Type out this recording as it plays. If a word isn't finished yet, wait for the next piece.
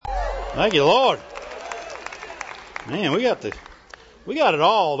Thank you, Lord. Man, we got it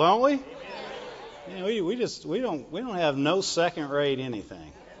all, don't we? Man, we don't have no second rate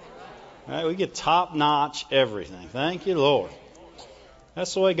anything. All right, we get top notch everything. Thank you, Lord.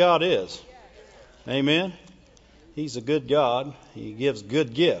 That's the way God is. Amen. He's a good God. He gives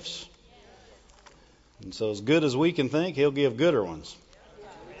good gifts. And so as good as we can think, He'll give gooder ones.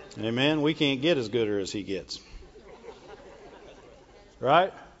 Amen. We can't get as gooder as He gets.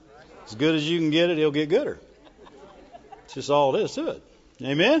 Right? As good as you can get it, He'll get gooder. It's just all it is to it.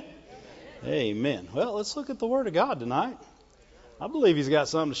 Amen? Amen. Well, let's look at the Word of God tonight. I believe He's got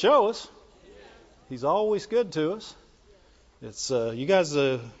something to show us. He's always good to us. It's you guys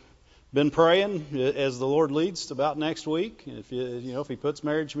been praying as the Lord leads about next week. If if He puts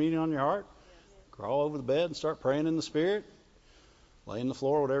marriage meeting on your heart, crawl over the bed and start praying in the Spirit. Lay on the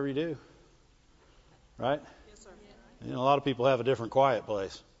floor, whatever you do. Right? Yes, sir. A lot of people have a different quiet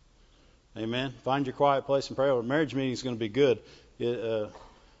place. Amen. Find your quiet place and pray. Well, marriage meeting is going to be good.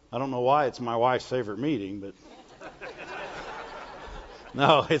 I don't know why it's my wife's favorite meeting, but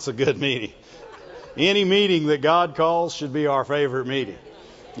no, it's a good meeting. Any meeting that God calls should be our favorite meeting.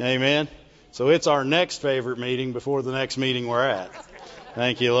 Amen. So it's our next favorite meeting before the next meeting we're at.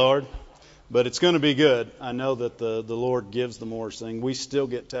 Thank you, Lord. But it's going to be good. I know that the Lord gives the Moore's thing. We still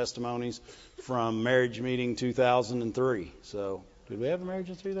get testimonies from marriage meeting 2003. So did we have a marriage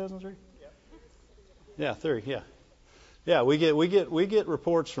in 2003? Yeah, 3. Yeah. Yeah, we get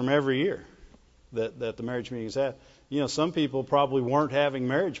reports from every year that the marriage meetings have. Some people probably weren't having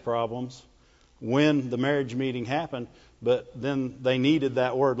marriage problems when the marriage meeting happened, but then they needed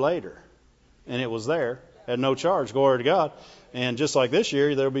that word later. And it was there at no charge, glory to God. And just like this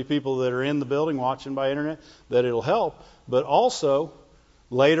year, there'll be people that are in the building watching by internet that it'll help. But also,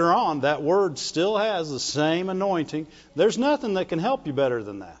 later on, that word still has the same anointing. There's nothing that can help you better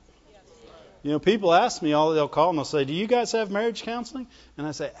than that. People ask me, they'll call and they'll say, do you guys have marriage counseling? And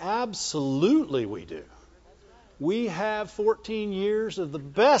I say, absolutely we do. We have 14 years of the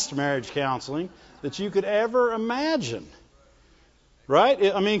best marriage counseling that you could ever imagine. Right?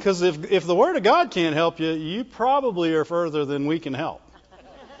 Because if the Word of God can't help you, you probably are further than we can help.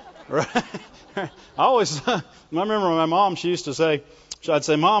 Right? I remember my mom, she used to say, I'd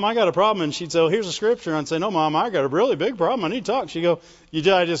say, Mom, I got a problem. And she'd say, well, here's a scripture. And I'd say, no, Mom, I got a really big problem. I need to talk. She'd go,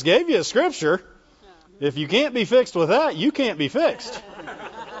 I just gave you a scripture. If you can't be fixed with that, you can't be fixed.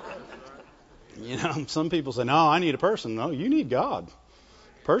 Some people say, no, I need a person. No, you need God.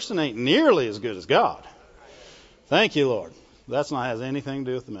 A person ain't nearly as good as God. Thank you, Lord. That's not has anything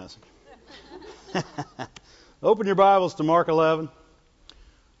to do with the message. Open your Bibles to Mark 11.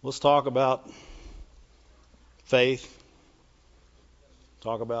 Let's talk about faith.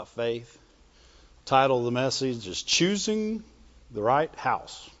 Talk about faith. Title of the message is Choosing the Right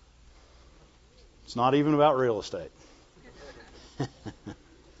House. It's not even about real estate.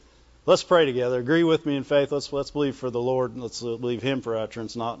 Let's pray together. Agree with me in faith. Let's believe for the Lord. Let's believe Him for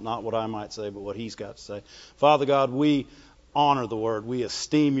utterance, not what I might say, but what He's got to say. Father God, we honor the Word. We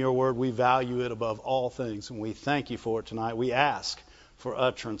esteem Your Word. We value it above all things, and we thank You for it tonight. We ask for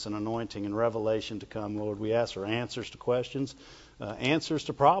utterance and anointing and revelation to come, Lord. We ask for answers to questions, answers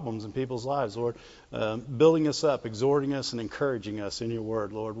to problems in people's lives, Lord. Building us up, exhorting us, and encouraging us in Your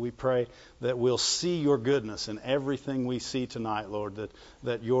Word, Lord. We pray that we'll see Your goodness in everything we see tonight, Lord.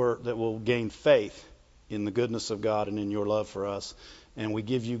 That we'll gain faith in the goodness of God and in Your love for us. And we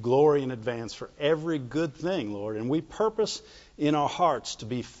give You glory in advance for every good thing, Lord. And we purpose in our hearts to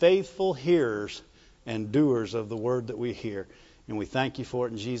be faithful hearers and doers of the word that we hear. And we thank You for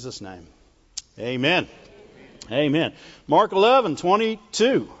it in Jesus' name. Amen. Amen. Mark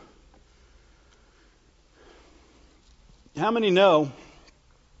 11:22. How many know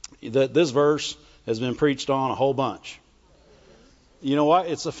that this verse has been preached on a whole bunch? You know what?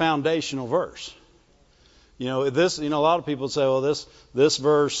 It's a foundational verse. A lot of people say, well, this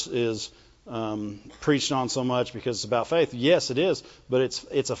verse is preached on so much because it's about faith. Yes, it is, but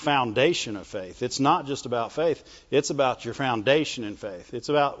it's a foundation of faith. It's not just about faith. It's about your foundation in faith. It's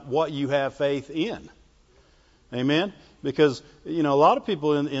about what you have faith in. Amen? Because, a lot of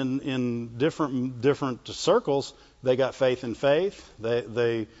people in different circles, they got faith in faith.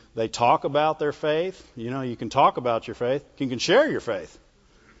 They talk about their faith. You can talk about your faith. You can share your faith.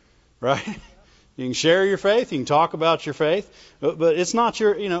 Right? You can share your faith. You can talk about your faith. But it's not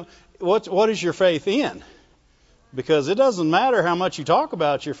what is your faith in? Because it doesn't matter how much you talk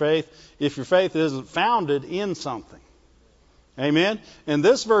about your faith if your faith isn't founded in something. Amen? And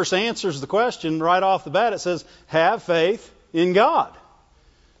this verse answers the question right off the bat. It says, have faith in God.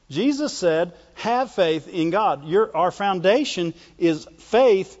 Jesus said, have faith in God. Our foundation is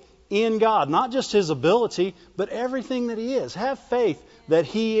faith in God, not just His ability, but everything that He is. Have faith that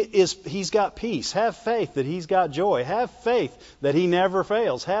He's got peace. Have faith that He's got joy. Have faith that He never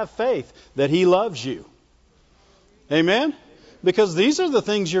fails. Have faith that He loves you. Amen? Because these are the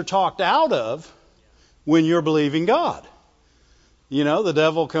things you're talked out of when you're believing God. You know, the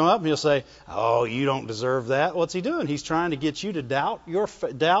devil will come up and he'll say, "Oh, you don't deserve that." What's he doing? He's trying to get you to doubt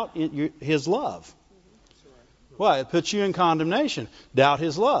His love. Well, it puts you in condemnation. Doubt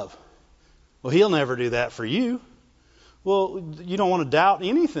His love. Well, He'll never do that for you. Well, you don't want to doubt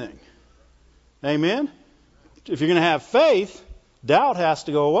anything. Amen? If you're going to have faith, doubt has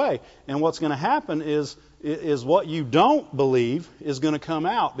to go away. And what's going to happen is what you don't believe is going to come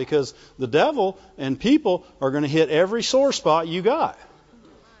out, because the devil and people are going to hit every sore spot you got.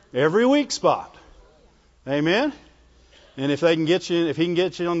 Every weak spot. Amen? And if he can get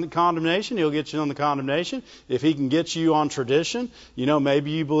you on the condemnation, he'll get you on the condemnation. If he can get you on tradition,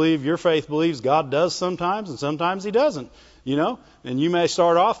 maybe you believe, your faith believes God does sometimes and sometimes He doesn't. And you may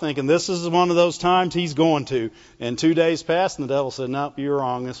start off thinking this is one of those times He's going to. And 2 days passed and the devil said, "Nope, you're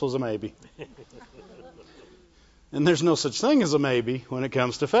wrong. This was a maybe." And there's no such thing as a maybe when it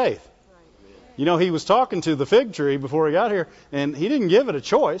comes to faith. He was talking to the fig tree before he got here, and he didn't give it a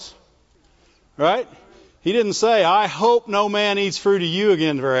choice. Right? He didn't say, "I hope no man eats fruit of you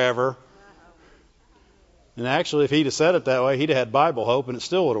again forever." And actually, if he'd have said it that way, he'd have had Bible hope, and it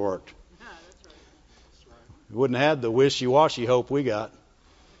still would have worked. He wouldn't have had the wishy-washy hope we got.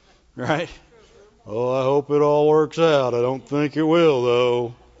 Right? "Oh, I hope it all works out. I don't think it will,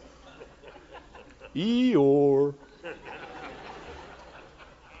 though." Eeyore.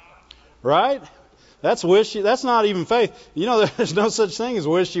 Right? That's not even faith. There's no such thing as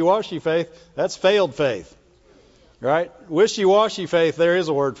wishy-washy faith. That's failed faith. Right? Wishy-washy faith, there is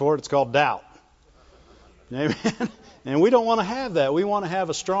a word for it. It's called doubt. Amen? And we don't want to have that. We want to have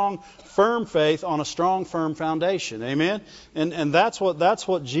a strong, firm faith on a strong, firm foundation. Amen? And that's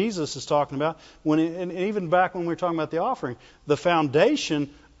what Jesus is talking about. And even back when we were talking about the offering, the foundation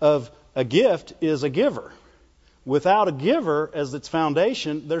of a gift is a giver. Without a giver as its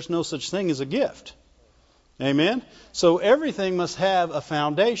foundation, there's no such thing as a gift. Amen? So everything must have a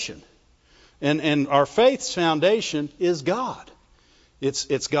foundation. And our faith's foundation is God.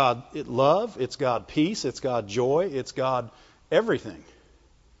 It's God love, it's God peace, it's God joy, it's God everything.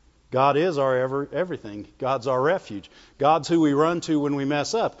 God is our everything. God's our refuge. God's who we run to when we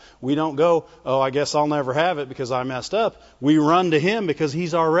mess up. We don't go, "Oh, I guess I'll never have it because I messed up." We run to Him because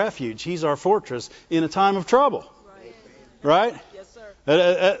He's our refuge. He's our fortress in a time of trouble. Right? Yes,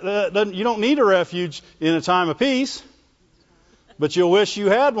 sir. You don't need a refuge in a time of peace, but you'll wish you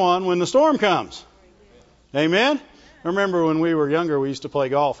had one when the storm comes. Amen? I remember when we were younger, we used to play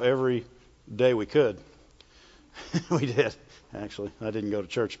golf every day we could. We did. Actually, I didn't go to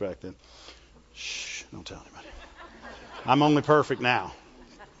church back then. Shh, don't tell anybody. I'm only perfect now.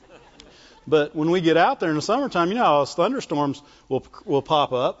 But when we get out there in the summertime, how thunderstorms will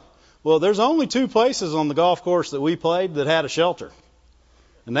pop up. Well, there's only 2 places on the golf course that we played that had a shelter.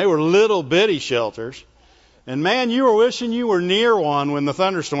 And they were little bitty shelters. And man, you were wishing you were near one when the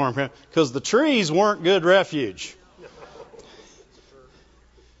thunderstorm came, because the trees weren't good refuge.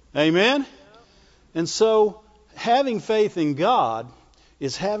 Amen? And so, having faith in God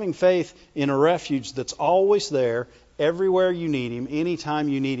is having faith in a refuge that's always there, everywhere you need Him, anytime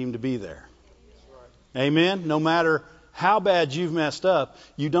you need Him to be there. Amen? No matter how bad you've messed up,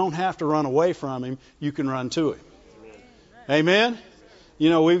 you don't have to run away from Him. You can run to Him. Amen?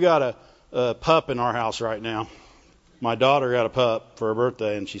 We've got a pup in our house right now. My daughter got a pup for her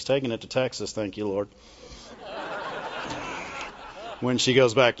birthday, and she's taking it to Texas, thank you, Lord, when she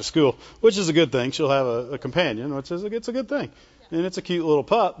goes back to school, which is a good thing. She'll have a companion, which is it's a good thing. And it's a cute little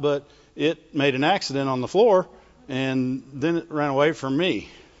pup, but it made an accident on the floor, and then it ran away from me.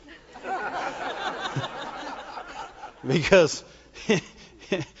 Because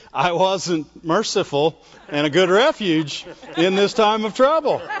I wasn't merciful and a good refuge in this time of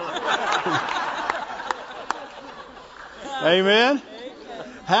trouble. Amen?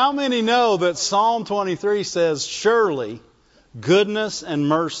 How many know that Psalm 23 says, "Surely goodness and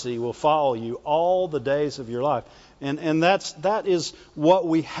mercy will follow you all the days of your life"? And that is what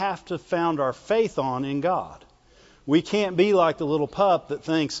we have to found our faith on in God. We can't be like the little pup that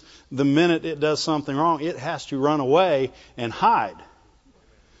thinks the minute it does something wrong, it has to run away and hide.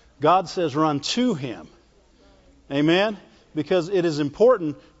 God says run to Him. Amen? Because it is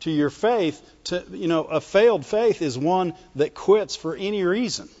important to your faith a failed faith is one that quits for any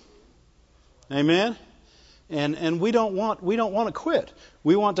reason. Amen? And we don't want to quit.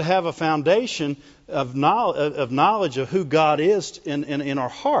 We want to have a foundation of knowledge of who God is in our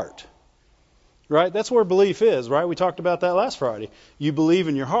heart. Right? That's where belief is, right? We talked about that last Friday. You believe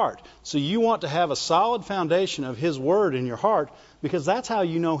in your heart. So you want to have a solid foundation of His Word in your heart, because that's how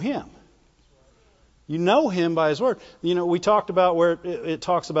you know Him. You know Him by His Word. You know, we talked about where it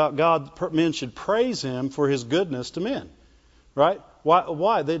talks about men should praise Him for His goodness to men. Right? Why?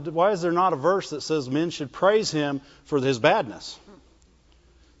 Why is there not a verse that says men should praise Him for His badness?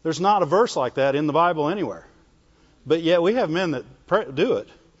 There's not a verse like that in the Bible anywhere. But yet we have men that do it.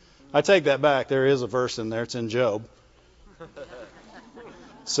 I take that back. There is a verse in there. It's in Job. It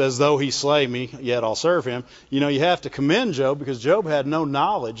says, though he slay me, yet I'll serve him. You know, you have to commend Job, because Job had no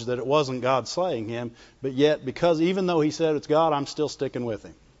knowledge that it wasn't God slaying him. But yet, because even though he said it's God, I'm still sticking with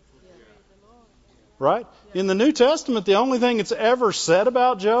him. Right? In the New Testament, the only thing it's ever said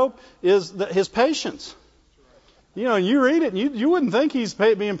about Job is his patience. You know, you read it and you wouldn't think he's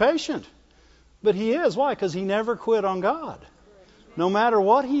being patient. But he is. Why? Because he never quit on God. No matter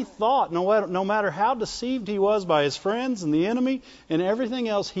what he thought, no matter how deceived he was by his friends and the enemy and everything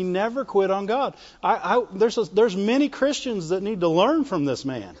else, he never quit on God. There's many Christians that need to learn from this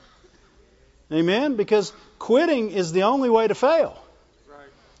man. Amen? Because quitting is the only way to fail.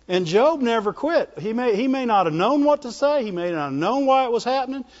 And Job never quit. He may not have known what to say. He may not have known why it was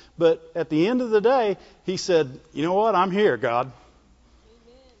happening. But at the end of the day, he said, you know what? I'm here, God.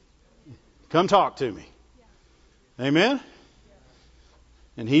 Come talk to me. Amen?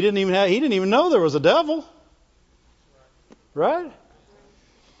 And he didn't even know there was a devil. Right?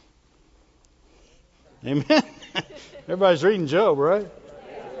 Amen. Everybody's reading Job, right?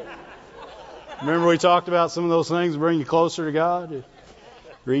 Remember we talked about some of those things that bring you closer to God?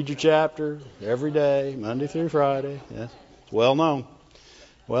 Read your chapter every day, Monday through Friday. Yes. It's well known.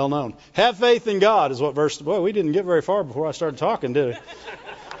 Well known. Have faith in God is what verse... Boy, we didn't get very far before I started talking, did we?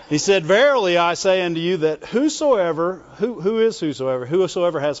 He said, verily I say unto you that whosoever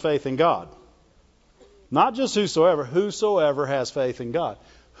has faith in God. Not just whosoever has faith in God.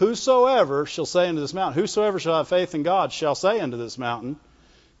 Whosoever shall say unto this mountain, whosoever shall have faith in God shall say unto this mountain,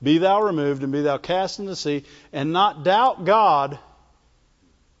 be thou removed and be thou cast into the sea, and not doubt God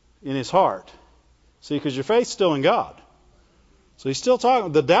in his heart. See, because your faith's still in God. So he's still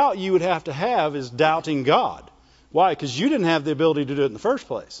talking. The doubt you would have to have is doubting God. Why? Because you didn't have the ability to do it in the first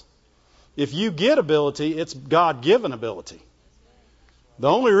place. If you get ability, it's God-given ability. The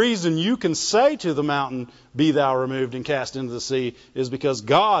only reason you can say to the mountain, be thou removed and cast into the sea, is because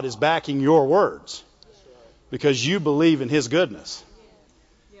God is backing your words. Because you believe in His goodness.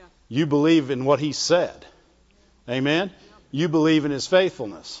 You believe in what He said. Amen? You believe in His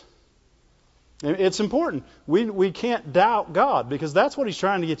faithfulness. It's important. We can't doubt God, because that's what He's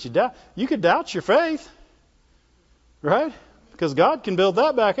trying to get you to doubt. You could doubt your faith. Right? Because God can build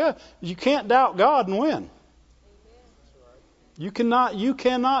that back up. You can't doubt God and win. You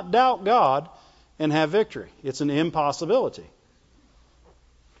cannot doubt God and have victory. It's an impossibility.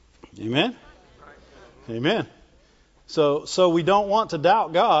 Amen? Amen. So we don't want to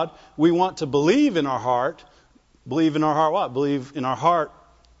doubt God. We want to believe in our heart. Believe in our heart what? Believe in our heart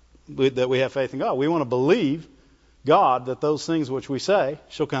that we have faith in God. We want to believe God that those things which we say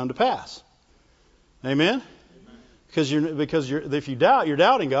shall come to pass. Amen? Because if you doubt, you're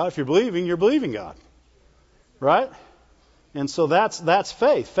doubting God. If you're believing God. Right? And so that's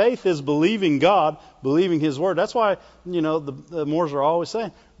faith. Faith is believing God, believing His Word. That's why, the Moors are always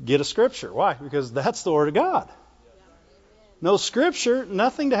saying, get a Scripture. Why? Because that's the Word of God. No Scripture,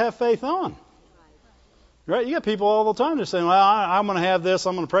 nothing to have faith on. Right? You got people all the time just saying, well, I'm going to have this,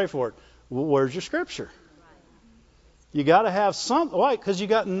 I'm going to pray for it. Well, where's your Scripture? You got to have something. Why? Because you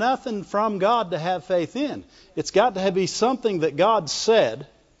got nothing from God to have faith in. It's got to be something that God said.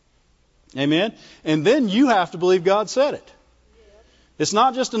 Amen? And then you have to believe God said it. It's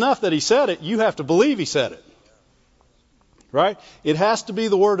not just enough that He said it. You have to believe He said it. Right? It has to be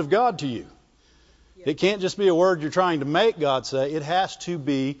the Word of God to you. It can't just be a word you're trying to make God say. It has to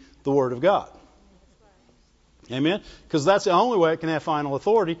be the Word of God. Amen? Because that's the only way it can have final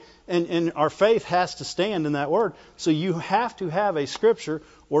authority. And our faith has to stand in that Word. So you have to have a Scripture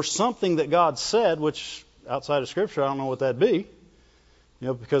or something that God said, which outside of Scripture, I don't know what that'd be.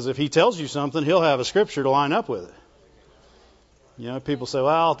 Because if He tells you something, He'll have a Scripture to line up with it. People say,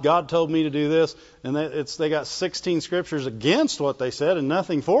 well, God told me to do this. And they got 16 Scriptures against what they said and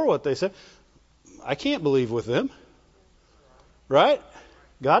nothing for what they said. I can't believe with them. Right?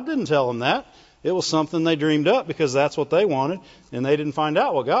 God didn't tell them that. It was something they dreamed up because that's what they wanted, and they didn't find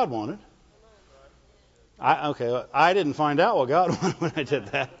out what God wanted. I didn't find out what God wanted when I did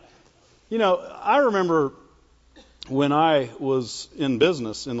that. I remember when I was in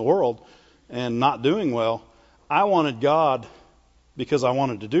business in the world and not doing well, I wanted God because I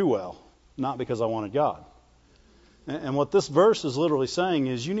wanted to do well, not because I wanted God. And what this verse is literally saying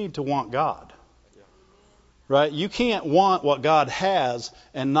is you need to want God. Right? You can't want what God has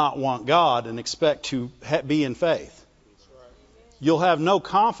and not want God and expect to be in faith. You'll have no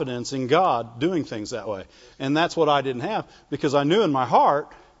confidence in God doing things that way. And that's what I didn't have, because I knew in my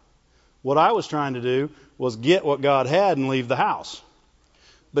heart what I was trying to do was get what God had and leave the house.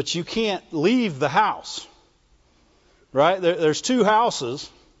 But you can't leave the house. Right? There's two houses,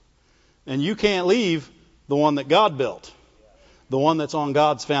 and you can't leave the one that God built, the one that's on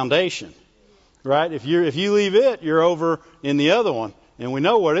God's foundation. Right? If you leave it, you're over in the other one, and we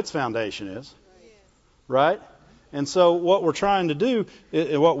know what its foundation is. Right? And so what we're trying to do,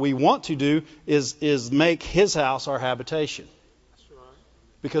 what we want to do, is make His house our habitation.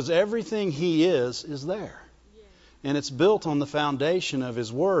 Because everything He is there. And it's built on the foundation of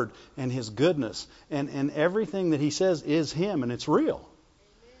His Word and His goodness. And everything that He says is Him, and it's real.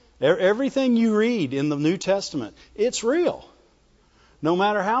 Everything you read in the New Testament, it's real. No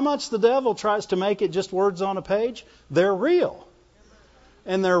matter how much the devil tries to make it just words on a page, they're real.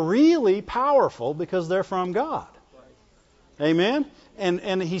 And they're really powerful because they're from God. Amen?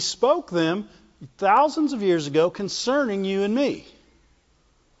 And He spoke them thousands of years ago concerning you and me.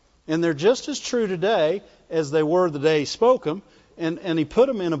 And they're just as true today as they were the day He spoke them. And He put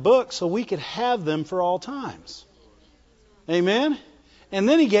them in a book so we could have them for all times. Amen? And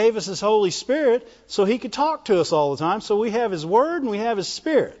then He gave us His Holy Spirit so He could talk to us all the time. So we have His Word and we have His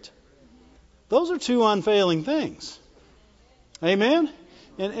Spirit. Those are two unfailing things. Amen?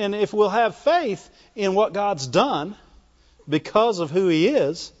 And if we'll have faith in what God's done because of who He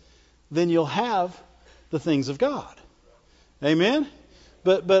is, then you'll have the things of God. Amen?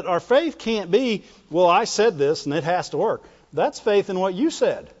 But our faith can't be, well, I said this and it has to work. That's faith in what you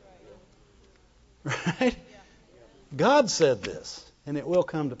said. Right? God said this and it will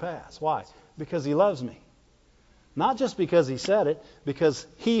come to pass. Why? Because He loves me. Not just because He said it, because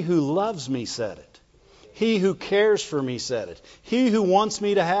He who loves me said it. He who cares for me said it. He who wants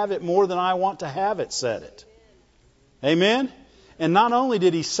me to have it more than I want to have it said it. Amen? And not only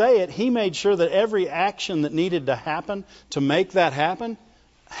did He say it, He made sure that every action that needed to happen to make that happen,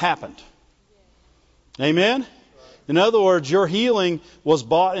 happened. Amen? In other words, your healing was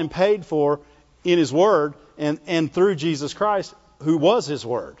bought and paid for in His Word and through Jesus Christ, who was His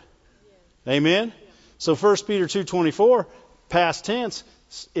Word. Amen? So 1 Peter 2:24, past tense,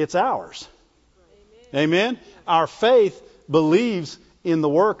 it's ours. Amen? Our faith believes in the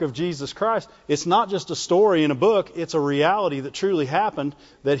work of Jesus Christ. It's not just a story in a book. It's a reality that truly happened,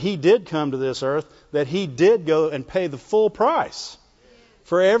 that He did come to this earth, that He did go and pay the full price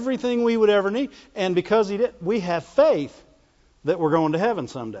for everything we would ever need. And because He did, we have faith that we're going to heaven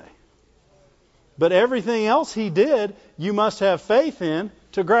someday. But everything else He did, you must have faith in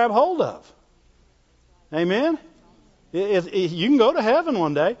to grab hold of. Amen? You can go to heaven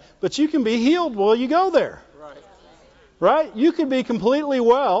one day, but you can be healed while you go there. Right? You could be completely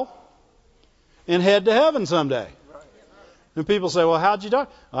well and head to heaven someday. And people say, well, how'd you die?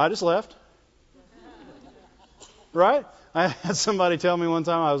 I just left. Right? I had somebody tell me one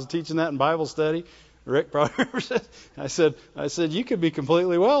time, I was teaching that in Bible study. Rick probably remembers it. I said, you could be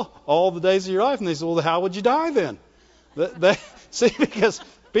completely well all the days of your life. And they said, well, how would you die then? See, because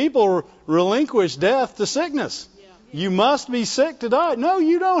people relinquish death to sickness. You must be sick to die. No,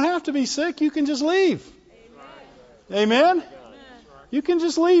 you don't have to be sick. You can just leave. Amen? You can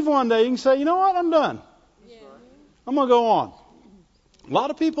just leave one day. You can say, you know what? I'm done. I'm going to go on. A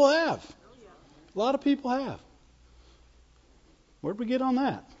lot of people have. A lot of people have. Where'd we get on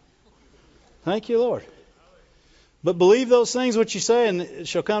that? Thank you, Lord. But believe those things which you say, and it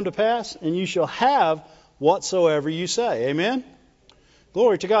shall come to pass, and you shall have whatsoever you say. Amen?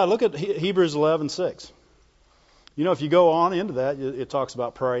 Glory to God. Look at Hebrews 11:6. You know, if you go on into that, it talks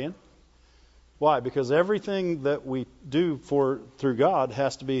about praying. Why? Because everything that we do through God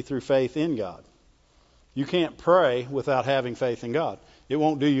has to be through faith in God. You can't pray without having faith in God. It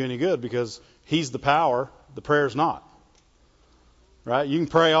won't do you any good because He's the power, the prayer's not. Right? You can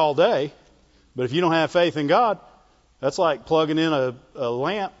pray all day, but if you don't have faith in God, that's like plugging in a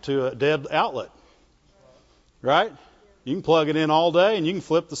lamp to a dead outlet. Right? You can plug it in all day and you can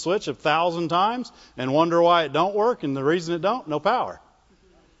flip the switch 1,000 times and wonder why it don't work, and the reason it don't, no power.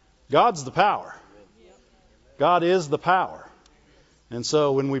 God's the power. God is the power. And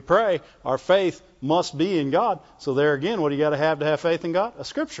so when we pray, our faith must be in God. So there again, what do you got to have faith in God? A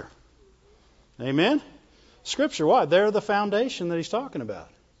Scripture. Amen? Scripture, why? They're the foundation that He's talking about.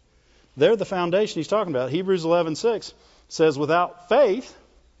 They're the foundation he's talking about. Hebrews 11:6 says, without faith,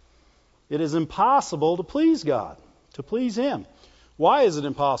 it is impossible to please God, to please Him. Why is it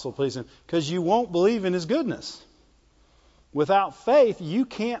impossible to please Him? Because you won't believe in His goodness. Without faith, you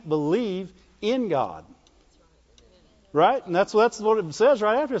can't believe in God. Right? And that's what it says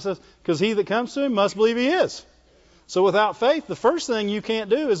right after. It says, because he that comes to Him must believe He is. So without faith, the first thing you can't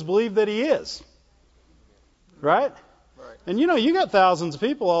do is believe that He is. Right? And you got thousands of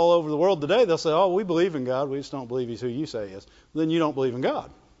people all over the world today. They'll say, oh, we believe in God. We just don't believe He's who you say He is. Then you don't believe in God.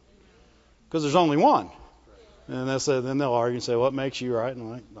 Because there's only one. And then they'll argue and say, what makes you right? And I'm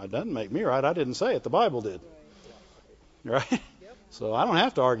like, it doesn't make me right. I didn't say it. The Bible did. Right? So I don't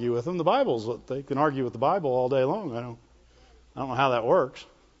have to argue with them. The Bible's what they can argue with the Bible all day long. I don't know how that works.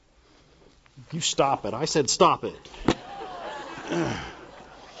 You stop it. I said stop it.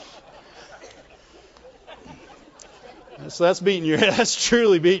 So that's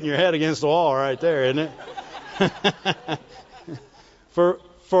truly beating your head against the wall right there, isn't it?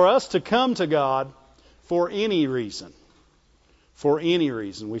 For us to come to God for any reason,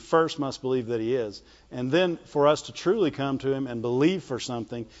 we first must believe that He is. And then for us to truly come to Him and believe for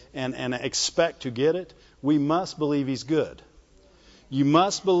something and expect to get it, we must believe He's good. You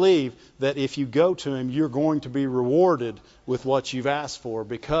must believe that if you go to Him, you're going to be rewarded with what you've asked for.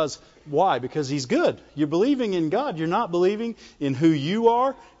 Why? Because He's good. You're believing in God. You're not believing in who you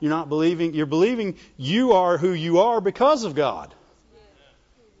are. You're believing you are who you are because of God.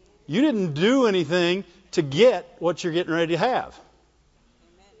 You didn't do anything to get what you're getting ready to have.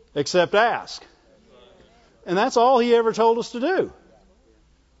 Except ask. And that's all He ever told us to do.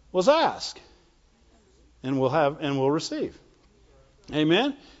 Was ask. And we'll receive.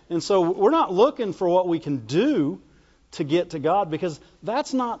 Amen? And so we're not looking for what we can do to get to God, because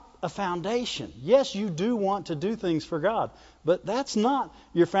that's not a foundation. Yes, you do want to do things for God, but that's not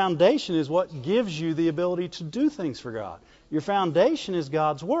your foundation. Is what gives you the ability to do things for God. Your foundation is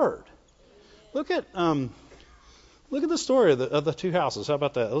God's Word. Look at the story of the two houses. How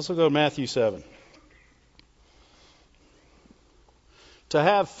about that? Let's go to Matthew 7. To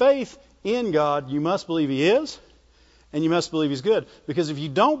have faith in God, you must believe He is, and you must believe He's good. Because if you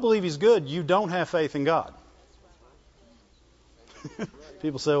don't believe He's good, you don't have faith in God.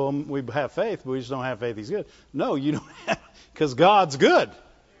 People say, well, we have faith, but we just don't have faith He's good. No, you don't have, because God's good.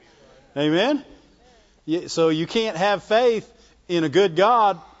 Amen? So you can't have faith in a good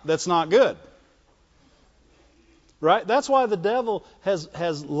God that's not good. Right? That's why the devil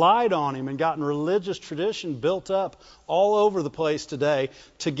has lied on him and gotten religious tradition built up all over the place today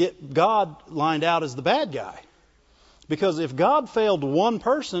to get God lined out as the bad guy. Because if God failed one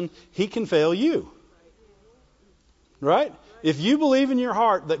person, He can fail you. Right? If you believe in your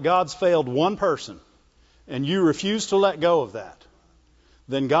heart that God's failed one person and you refuse to let go of that,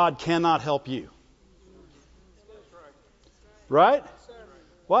 then God cannot help you. Right?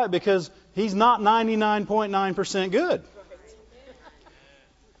 Why? Because He's not 99.9% good.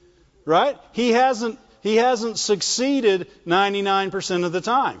 Right? He hasn't succeeded 99% of the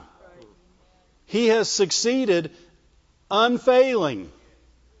time. He has succeeded unfailing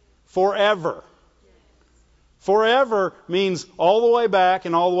forever. Forever means all the way back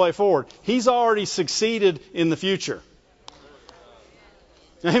and all the way forward. He's already succeeded in the future.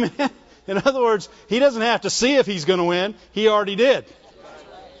 Amen? In other words, He doesn't have to see if He's going to win. He already did.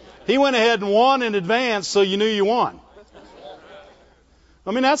 He went ahead and won in advance, so you knew you won.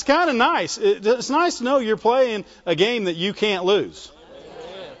 I mean, that's kind of nice. It's nice to know you're playing a game that you can't lose.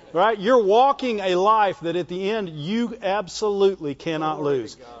 Right? You're walking a life that at the end you absolutely cannot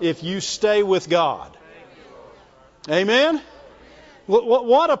lose if you stay with God. Amen?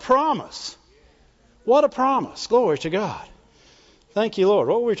 What a promise. What a promise. Glory to God. Thank you, Lord.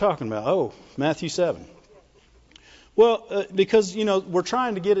 What were we talking about? Oh, Matthew 7. Well, because, we're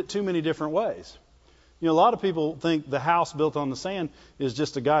trying to get it too many different ways. A lot of people think the house built on the sand is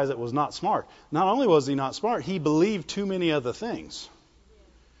just a guy that was not smart. Not only was he not smart, he believed too many other things.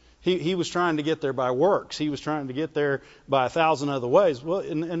 He was trying to get there by works. He was trying to get there by 1,000 other ways. Well,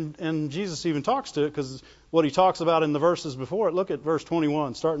 and Jesus even talks to it, because what He talks about in the verses before it. Look at verse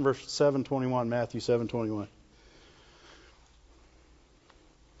 21. Start in verse 7:21, Matthew 7:21.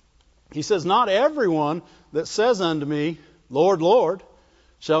 He says, not everyone that says unto me, Lord, Lord,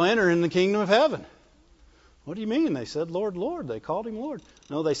 shall enter in the kingdom of heaven. What do you mean? They said, Lord, Lord. They called Him Lord.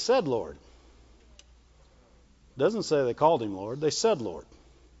 No, they said Lord. It doesn't say they called Him Lord. They said Lord.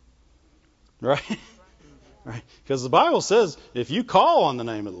 Right? Right? Because the Bible says, if you call on the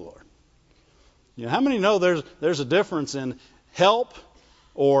name of the Lord. How many know there's a difference in help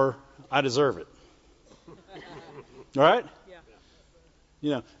or I deserve it? Right? You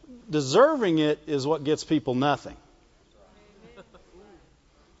know, deserving it is what gets people nothing.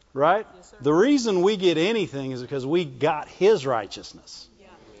 Right? The reason we get anything is because we got His righteousness.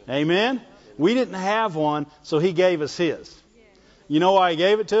 Amen? We didn't have one, so He gave us His. You know why He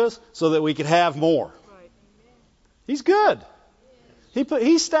gave it to us? So that we could have more. He's good.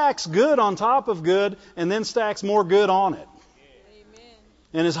 He stacks good on top of good and then stacks more good on it.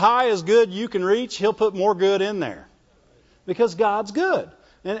 And as high as good you can reach, He'll put more good in there. Because God's good.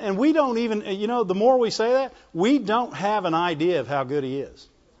 And we don't even, you know, the more we say that, we don't have an idea of how good He is.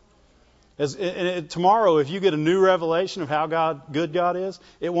 Tomorrow, if you get a new revelation of how good God is,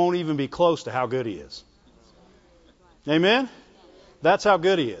 it won't even be close to how good He is. Amen? That's how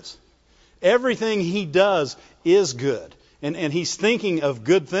good He is. Everything He does is good. And He's thinking of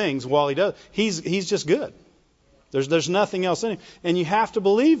good things while He does. He's just good. There's nothing else in Him. And you have to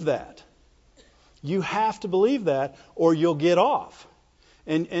believe that. You have to believe that, or you'll get off.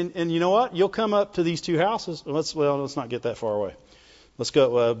 And you know what? You'll come up to these two houses. Let's not get that far away. Let's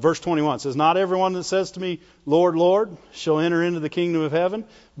go. Verse 21 says, "Not everyone that says to me, Lord, Lord, shall enter into the kingdom of heaven,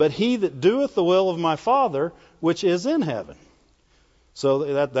 but he that doeth the will of my Father which is in heaven."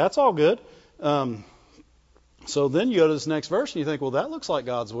 So that's all good. So then you go to this next verse and you think, well, that looks like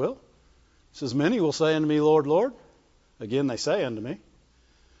God's will. It says, "Many will say unto me, Lord, Lord." Again, they say unto me,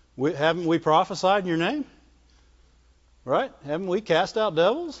 "Haven't we prophesied in your name?" Right? Haven't we cast out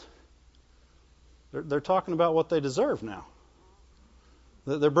devils? They're talking about what they deserve now.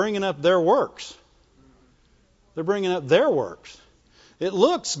 They're bringing up their works. They're bringing up their works. It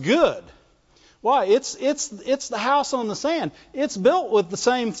looks good. Why? It's the house on the sand. It's built with the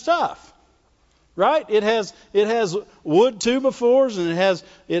same stuff, right? It has wood 2x4s, and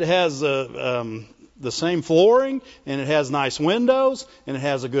it has the same flooring, and it has nice windows, and it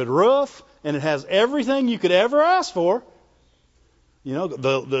has a good roof, and it has everything you could ever ask for. You know,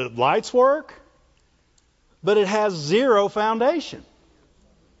 the lights work, but it has zero foundation.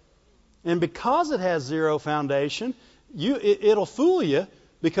 And because it has zero foundation, it'll fool you,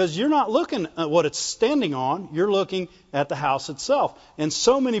 because you're not looking at what it's standing on. You're looking at the house itself. And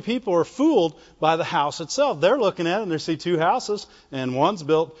so many people are fooled by the house itself. They're looking at it and they see two houses, and one's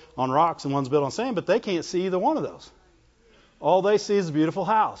built on rocks and one's built on sand, but they can't see either one of those. All they see is a beautiful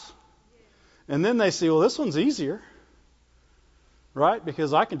house. And then they see, well, this one's easier, right?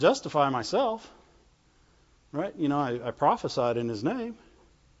 Because I can justify myself, right? You know, I prophesied in His name.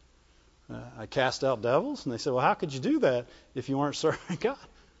 I cast out devils. And they said, well, how could you do that if you weren't serving God?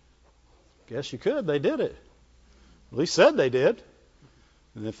 Guess you could. They did it. At least said they did.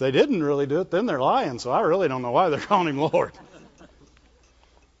 And if they didn't really do it, then they're lying. So I really don't know why they're calling Him Lord.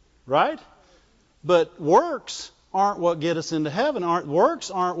 Right? But works aren't what get us into heaven.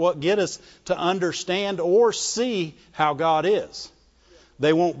 Works aren't what get us to understand or see how God is.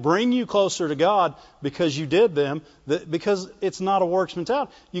 They won't bring you closer to God because you did them, because it's not a works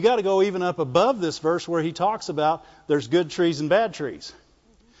mentality. You got to go even up above this verse where He talks about there's good trees and bad trees.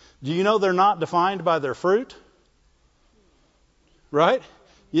 Do you know they're not defined by their fruit? Right?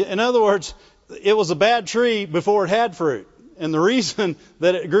 In other words, it was a bad tree before it had fruit. And the reason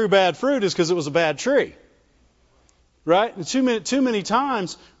that it grew bad fruit is because it was a bad tree. Right? And too many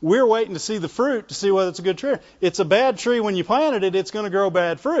times we're waiting to see the fruit to see whether it's a good tree. It's a bad tree when you planted it, it's going to grow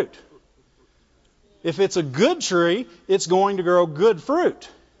bad fruit. If it's a good tree, it's going to grow good fruit.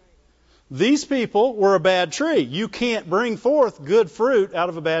 These people were a bad tree. You can't bring forth good fruit out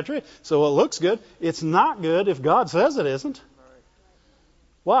of a bad tree. So it looks good. It's not good if God says it isn't.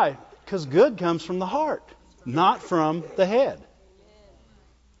 Why? Because good comes from the heart, not from the head.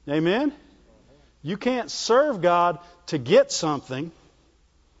 Amen? You can't serve God to get something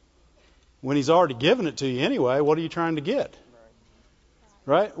when He's already given it to you anyway. What are you trying to get?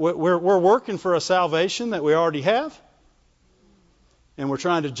 Right? We're working for a salvation that we already have. And we're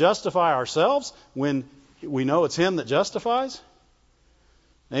trying to justify ourselves when we know it's Him that justifies.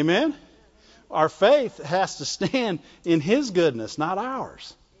 Amen? Our faith has to stand in His goodness, not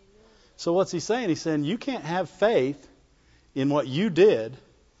ours. So what's He saying? He's saying you can't have faith in what you did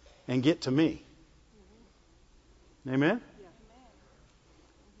and get to me. Amen?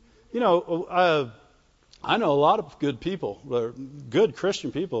 You know, I know a lot of good people, good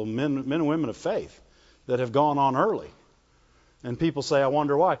Christian people, men and women of faith, that have gone on early. And people say, I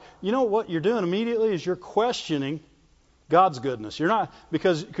wonder why. You know what you're doing immediately is you're questioning God's goodness. You're not,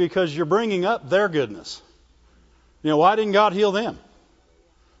 because you're bringing up their goodness. You know, why didn't God heal them?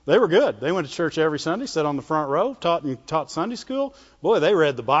 They were good. They went to church every Sunday, sat on the front row, taught Sunday school. Boy, they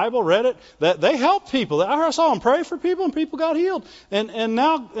read the Bible, read it. They helped people. I saw them pray for people, and people got healed. And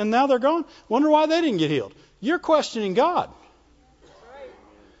now they're gone. Wonder why they didn't get healed. You're questioning God.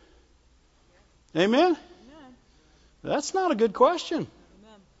 Amen? That's not a good question.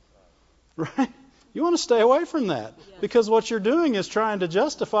 Right? You want to stay away from that. Because what you're doing is trying to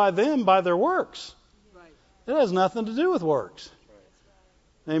justify them by their works. It has nothing to do with works.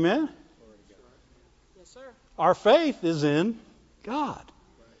 Amen? Yes, sir. Our faith is in God.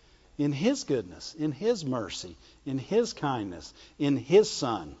 In His goodness, in His mercy, in His kindness, in His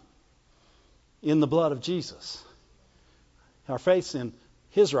Son, in the blood of Jesus. Our faith's in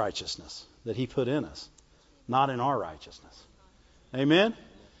His righteousness that He put in us, not in our righteousness. Amen?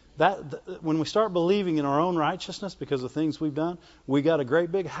 When we start believing in our own righteousness because of things we've done, we got a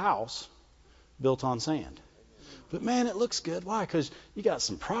great big house built on sand. But man, it looks good. Why? Because you got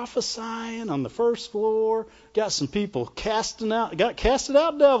some prophesying on the first floor, got some people casted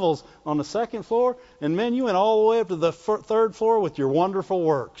out devils on the second floor, and man, you went all the way up to the third floor with your wonderful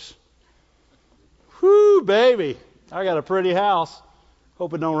works. Whoo, baby! I got a pretty house.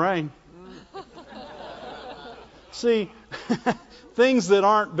 Hope it don't rain. See, things that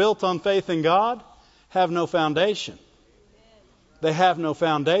aren't built on faith in God have no foundation. They have no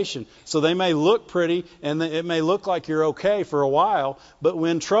foundation. So they may look pretty and it may look like you're okay for a while, but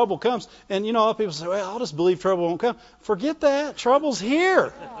when trouble comes, and you know, people say, well, I'll just believe trouble won't come. Forget that. Trouble's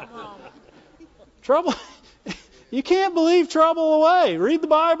here. Trouble. You can't believe trouble away. Read the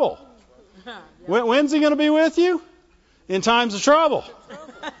Bible. When's He going to be with you? In times of trouble.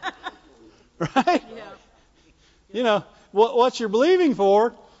 Right? You know, what you're believing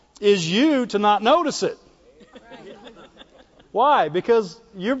for is you to not notice it. Why? Because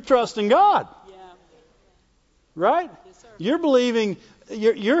you're trusting God. Right? You're believing,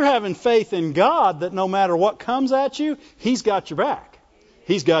 you're having faith in God that no matter what comes at you, He's got your back.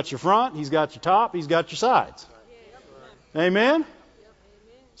 He's got your front, He's got your top, He's got your sides. Amen?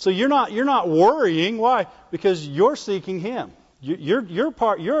 So you're not worrying. Why? Because you're seeking Him.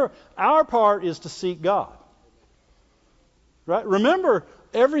 Our part is to seek God. Right? Remember,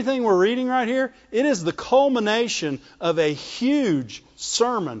 everything we're reading right here, it is the culmination of a huge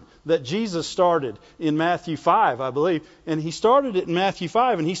sermon that Jesus started in Matthew 5, I believe. And He started it in Matthew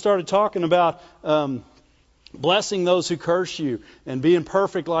 5, and He started talking about blessing those who curse you and being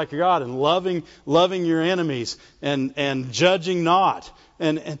perfect like your God and loving your enemies and judging not.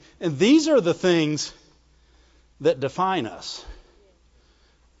 And these are the things that define us,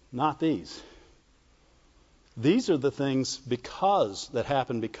 not these. These are the things that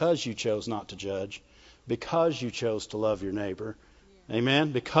happen because you chose not to judge, because you chose to love your neighbor.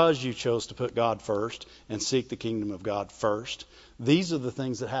 Amen? Because you chose to put God first and seek the kingdom of God first. These are the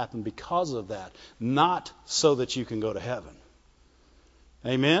things that happen because of that, not so that you can go to heaven.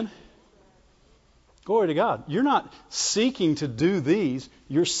 Amen? Glory to God. You're not seeking to do these.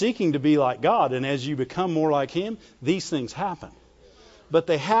 You're seeking to be like God. And as you become more like Him, these things happen. But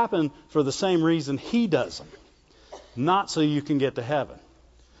they happen for the same reason He does them. Not so you can get to heaven.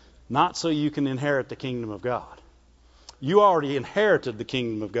 Not so you can inherit the kingdom of God. You already inherited the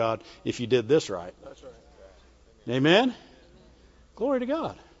kingdom of God if you did this right. That's right. Amen? Glory to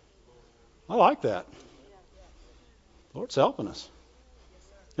God. I like that. Lord's helping us.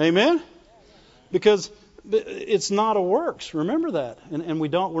 Amen? Because it's not a works. Remember that.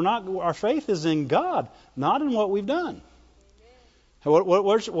 And our faith is in God, not in what we've done.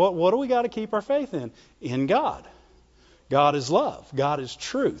 What do we got to keep our faith in? In God. God is love. God is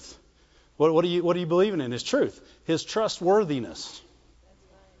truth. What are you believing in? His truth. His trustworthiness.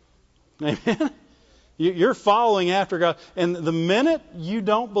 Amen? You're following after God. And the minute you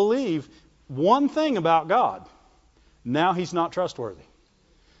don't believe one thing about God, now He's not trustworthy.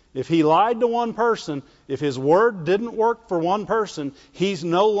 If He lied to one person, if His word didn't work for one person, He's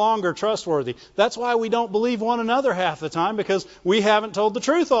no longer trustworthy. That's why we don't believe one another half the time, because we haven't told the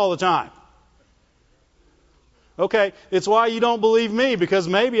truth all the time. Okay, it's why you don't believe me, because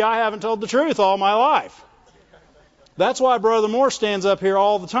maybe I haven't told the truth all my life. That's why Brother Moore stands up here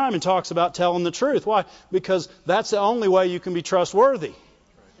all the time and talks about telling the truth. Why? Because that's the only way you can be trustworthy.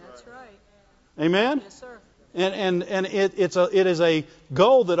 That's right. Amen? Yes, sir. And it is a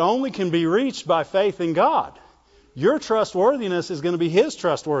goal that only can be reached by faith in God. Your trustworthiness is going to be His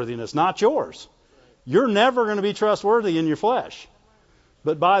trustworthiness, not yours. You're never going to be trustworthy in your flesh.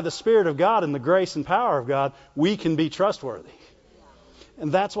 But by the Spirit of God and the grace and power of God, we can be trustworthy.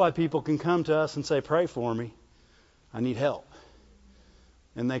 And that's why people can come to us and say, pray for me. I need help.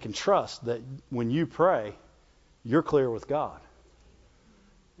 And they can trust that when you pray, you're clear with God.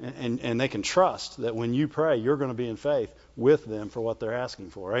 And they can trust that when you pray, you're going to be in faith with them for what they're asking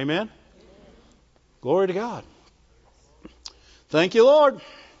for. Amen? Glory to God. Thank you, Lord.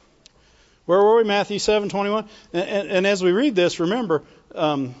 Where were we? Matthew 7:21. And as we read this, remember,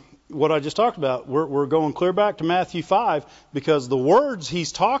 what I just talked about. We're going clear back to Matthew 5 because the words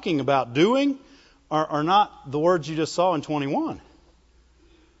he's talking about doing are not the words you just saw in 21.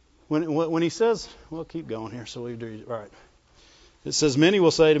 When he says, well, keep going here. So we do right. It says, many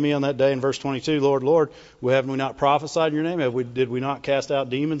will say to me on that day in verse 22, Lord, Lord, haven't we not prophesied in your name? Did we not cast out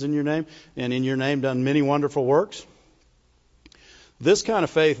demons in your name? And in your name done many wonderful works? This kind of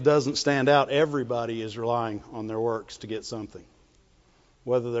faith doesn't stand out. Everybody is relying on their works to get something,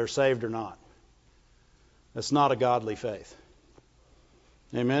 whether they're saved or not. That's not a godly faith.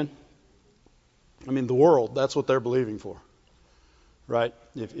 Amen? I mean, the world, that's what they're believing for. Right?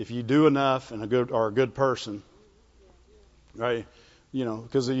 If you do enough and are a good person, right? You know,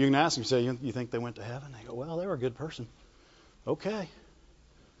 because you can ask them, say, you think they went to heaven? They go, well, they were a good person. Okay.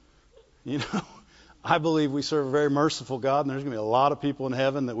 You know, I believe we serve a very merciful God, and there's going to be a lot of people in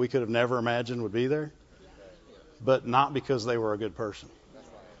heaven that we could have never imagined would be there. But not because they were a good person.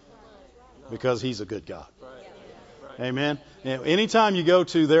 Because He's a good God. Amen. And anytime you go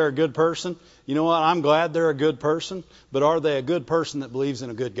to they're a good person, you know what? I'm glad they're a good person, but are they a good person that believes in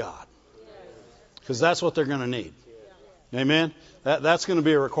a good God? Because that's what they're going to need. Amen. That's going to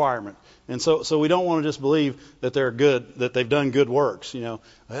be a requirement. And so we don't want to just believe that they're good, that they've done good works. You know,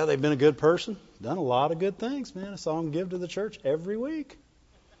 well, they've been a good person, done a lot of good things, man. I saw them give to the church every week.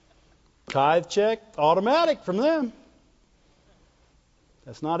 Tithe check, automatic from them.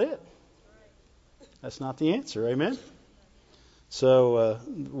 That's not it. That's not the answer. Amen. So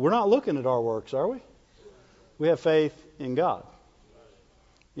we're not looking at our works, are we? We have faith in God,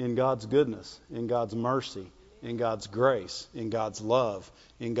 in God's goodness, in God's mercy, in God's grace, in God's love,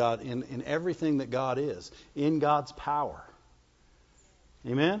 in God, in everything that God is, in God's power.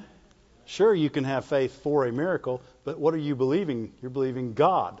 Amen? Sure, you can have faith for a miracle, but what are you believing? You're believing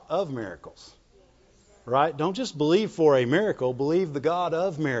God of miracles. Right? Don't just believe for a miracle, believe the God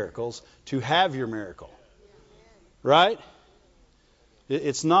of miracles to have your miracle. Right?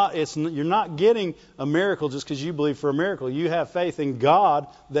 You're not getting a miracle just because you believe for a miracle. You have faith in God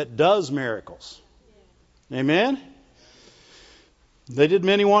that does miracles. Amen? They did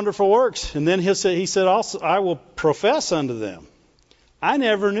many wonderful works. And then he said also, I will profess unto them, I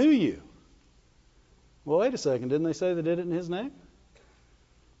never knew you. Well, wait a second. Didn't they say they did it in His name?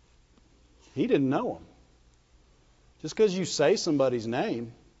 He didn't know them. Just because you say somebody's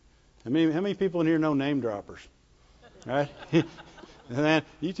name, how many people in here know name droppers? Right? And then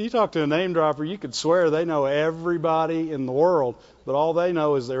you talk to a name dropper, you could swear they know everybody in the world, but all they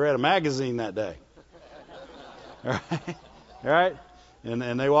know is they read a magazine that day. Right?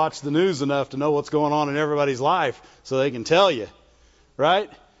 And they watch the news enough to know what's going on in everybody's life so they can tell you. Right?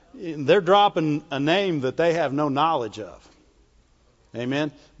 They're dropping a name that they have no knowledge of.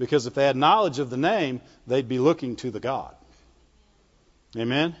 Amen? Because if they had knowledge of the name, they'd be looking to the God.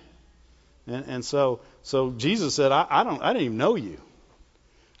 Amen? And so Jesus said, I didn't even know you.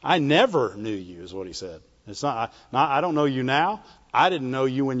 I never knew you, is what He said. It's not I don't know you now. I didn't know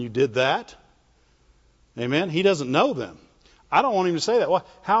you when you did that. Amen? He doesn't know them. I don't want Him to say that. Well,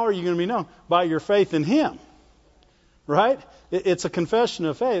 how are you going to be known? By your faith in Him. Right? It's a confession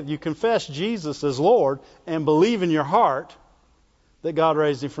of faith. You confess Jesus as Lord and believe in your heart that God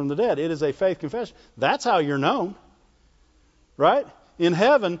raised Him from the dead. It is a faith confession. That's how you're known. Right? In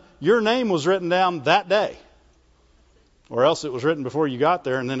heaven, your name was written down that day. Or else it was written before you got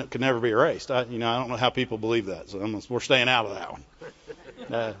there and then it could never be erased. I don't know how people believe that. So we're staying out of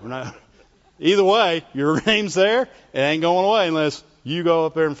that one. Either way, your name's there. It ain't going away unless you go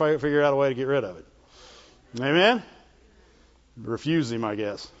up there and figure out a way to get rid of it. Amen? Refuse Him, I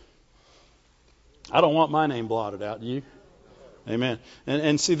guess. I don't want my name blotted out. Do you? Amen.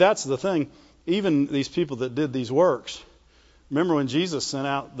 And see, that's the thing. Even these people that did these works, remember when Jesus sent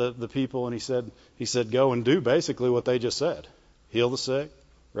out the people and he said, go and do basically what they just said. Heal the sick,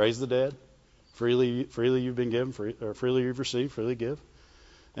 raise the dead. Freely you've been given, freely you've received, freely give.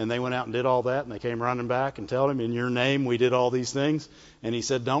 And they went out and did all that, and they came running back and told Him, in your name we did all these things. And He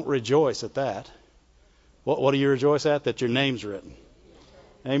said, don't rejoice at that. What do you rejoice at? That your name's written.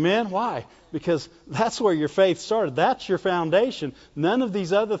 Amen? Why? Because that's where your faith started. That's your foundation. None of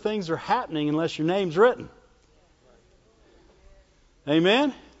these other things are happening unless your name's written.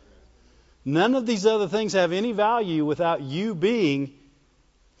 Amen? None of these other things have any value without you being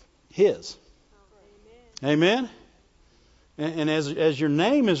His. Amen? And as your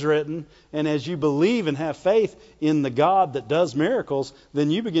name is written, and as you believe and have faith in the God that does miracles, then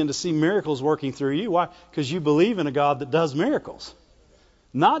you begin to see miracles working through you. Why? Because you believe in a God that does miracles.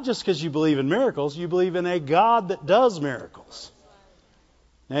 Not just because you believe in miracles, you believe in a God that does miracles.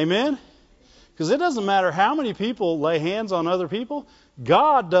 Amen? Because it doesn't matter how many people lay hands on other people,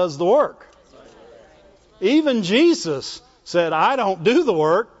 God does the work. Even Jesus said, I don't do the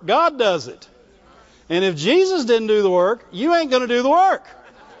work, God does it. And if Jesus didn't do the work, you ain't going to do the work.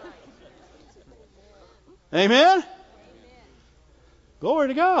 Amen? Glory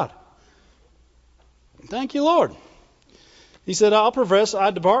to God. Thank you, Lord. He said, I'll profess,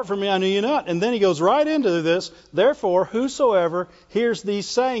 I depart from me, I knew you not. And then he goes right into this. Therefore, whosoever hears these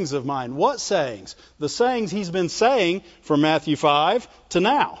sayings of mine. What sayings? The sayings he's been saying from Matthew 5 to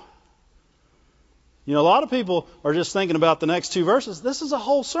now. You know, a lot of people are just thinking about the next two verses. This is a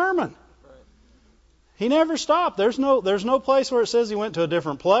whole sermon. He never stopped. There's no place where it says he went to a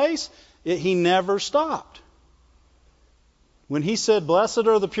different place. He never stopped. When he said, "Blessed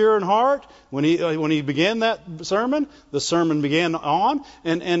are the pure in heart," when he began that sermon, the sermon began on,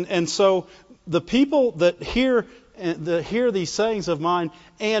 and so the people that hear these sayings of mine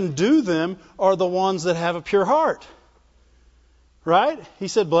and do them are the ones that have a pure heart. Right? He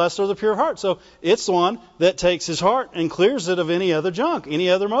said, "Blessed are the pure heart." So it's the one that takes his heart and clears it of any other junk, any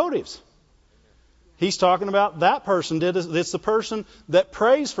other motives. He's talking about that person. It's the person that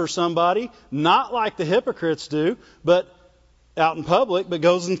prays for somebody, not like the hypocrites do, but out in public, but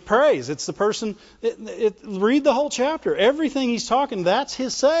goes and prays. It's the person, read the whole chapter. Everything he's talking, that's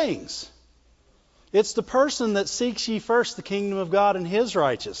his sayings. It's the person that seeks ye first the kingdom of God and his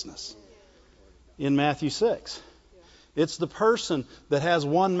righteousness in Matthew 6. It's the person that has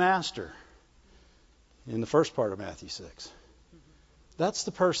one master in the first part of Matthew 6. That's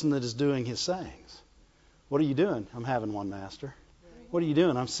the person that is doing his sayings. What are you doing? I'm having one master. What are you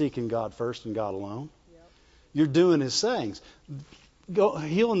doing? I'm seeking God first and God alone. You're doing his sayings.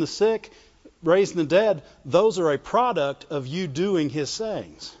 Healing the sick, raising the dead, those are a product of you doing his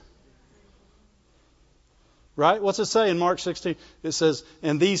sayings. Right? What's it say in Mark 16? It says,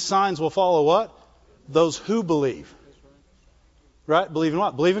 and these signs will follow what? Those who believe. Right? Believe in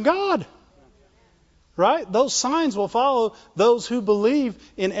what? Believe in God. Right? Those signs will follow those who believe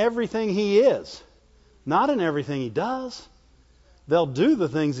in everything he is. Not in everything he does. They'll do the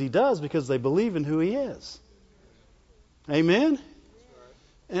things he does because they believe in who he is. Amen?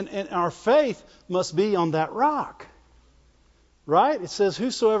 And our faith must be on that rock. Right? It says,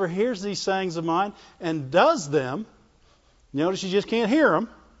 whosoever hears these sayings of mine and does them, notice you just can't hear them.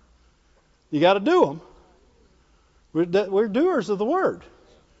 You got to do them. We're doers of the word.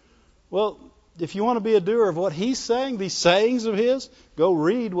 Well, if you want to be a doer of what he's saying, these sayings of his, go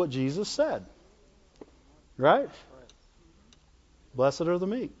read what Jesus said. Right? Blessed are the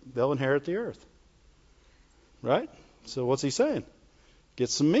meek. They'll inherit the earth. Right? So what's he saying? Get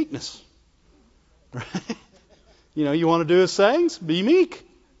some meekness. Right? You want to do his sayings? Be meek.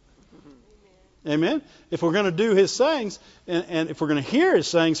 Amen? If we're going to do his sayings, and if we're going to hear his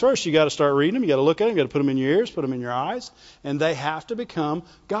sayings first, you got to start reading them. You got to look at them. You got to put them in your ears, put them in your eyes. And they have to become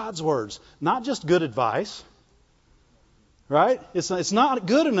God's words. Not just good advice. Right? It's not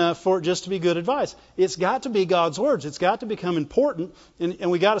good enough for it just to be good advice. It's got to be God's words. It's got to become important.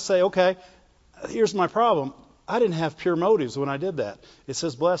 And we got to say, okay, here's my problem. I didn't have pure motives when I did that. It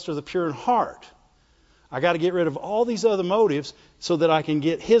says, blessed are the pure in heart. I got to get rid of all these other motives so that I can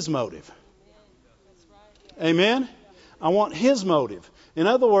get his motive. Amen? I want his motive. In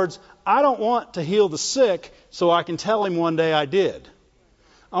other words, I don't want to heal the sick so I can tell him one day I did.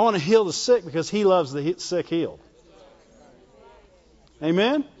 I want to heal the sick because he loves the sick healed.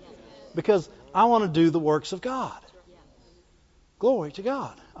 Amen? Because I want to do the works of God. Glory to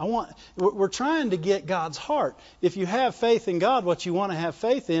God. We're trying to get God's heart. If you have faith in God, what you want to have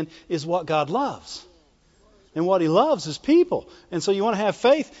faith in is what God loves. And what he loves is people. And so you want to have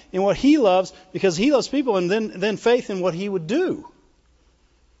faith in what he loves because he loves people, and then faith in what he would do.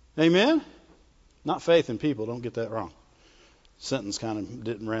 Amen? Not faith in people. Don't get that wrong. Sentence kind of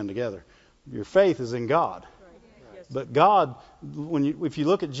didn't run together. Your faith is in God. But God, if you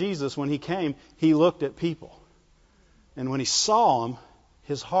look at Jesus, when he came, he looked at people. And when he saw them,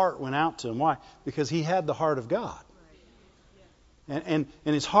 his heart went out to him. Why? Because he had the heart of God. And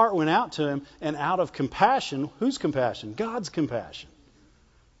his heart went out to him, and out of compassion, whose compassion? God's compassion.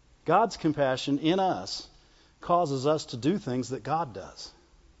 God's compassion in us causes us to do things that God does.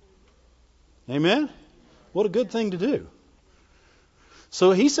 Amen? What a good thing to do.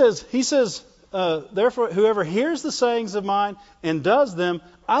 So he says, therefore, whoever hears the sayings of mine and does them,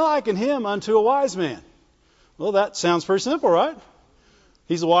 I liken him unto a wise man. Well, that sounds pretty simple, right?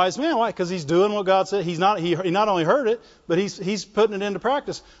 He's a wise man. Why? Because he's doing what God said. He not only heard it, but he's putting it into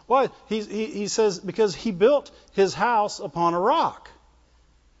practice. Why? He says because he built his house upon a rock.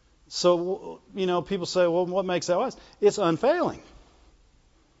 So, people say, well, what makes that wise? It's unfailing.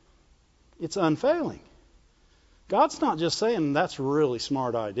 It's unfailing. God's not just saying that's a really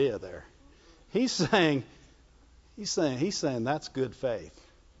smart idea there. He's saying that's good faith.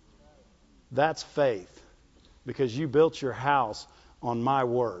 That's faith. Because you built your house on my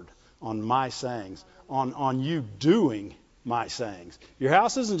word, on my sayings, on you doing my sayings. Your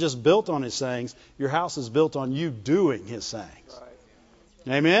house isn't just built on his sayings. Your house is built on you doing his sayings.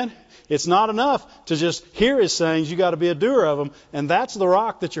 Amen? It's not enough to just hear his sayings. You got to be a doer of them. And that's the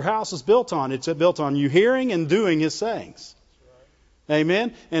rock that your house is built on. It's built on you hearing and doing his sayings.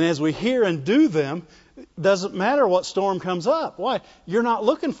 Amen? And as we hear and do them, it doesn't matter what storm comes up. Why? You're not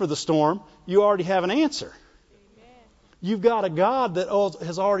looking for the storm. You already have an answer. You've got a God that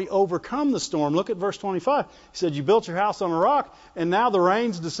has already overcome the storm. Look at verse 25. He said, you built your house on a rock, and now the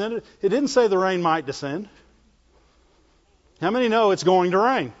rain's descended. It didn't say the rain might descend. How many know it's going to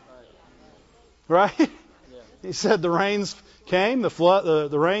rain? Right? Yeah. He said the rains came, the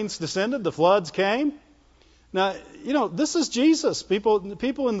rains descended, the floods came. Now, this is Jesus. People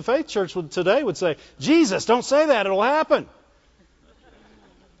in the faith church today would say, Jesus, don't say that, it'll happen.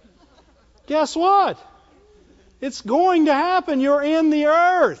 Guess what? It's going to happen. You're in the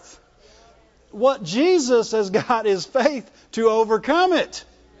earth. What Jesus has got is faith to overcome it.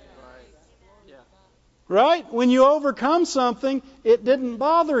 Right? When you overcome something, it didn't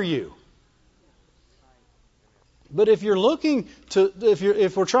bother you. But if you're looking to,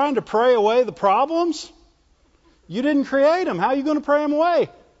 if we're trying to pray away the problems, you didn't create them. How are you going to pray them away?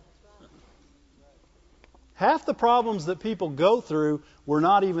 Half the problems that people go through were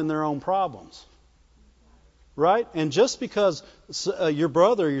not even their own problems. Right? And just because your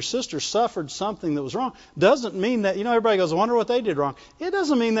brother or your sister suffered something that was wrong doesn't mean that, everybody goes, I wonder what they did wrong. It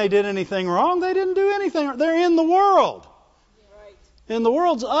doesn't mean they did anything wrong. They didn't do anything wrong. They're in the world. Right. And the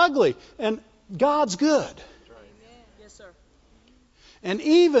world's ugly. And God's good. Right. Yes, sir. And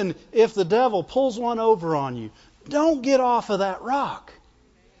even if the devil pulls one over on you, don't get off of that rock.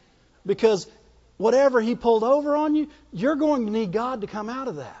 Because whatever he pulled over on you, you're going to need God to come out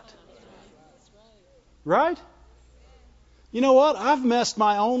of that. Right? You know what? I've messed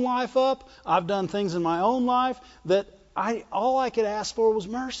my own life up. I've done things in my own life that all I could ask for was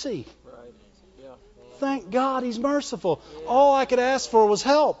mercy. Right. Yeah. Thank God He's merciful. Yeah. All I could ask for was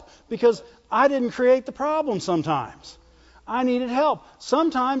help because I didn't create the problem sometimes. I needed help.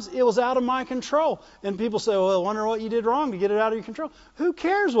 Sometimes it was out of my control. And people say, well, I wonder what you did wrong to get it out of your control. Who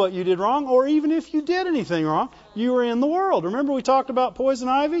cares what you did wrong? Or even if you did anything wrong, you were in the world. Remember we talked about poison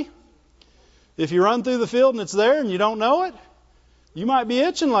ivy? If you run through the field and it's there and you don't know it, you might be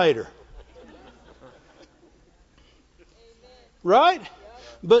itching later. Right?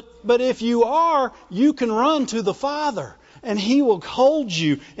 But if you are, you can run to the Father. And He will hold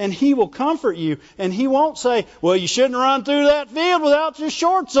you. And He will comfort you. And He won't say, well, you shouldn't run through that field without your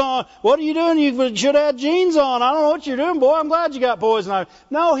shorts on. What are you doing? You should have jeans on. I don't know what you're doing, boy. I'm glad you got poison ivy.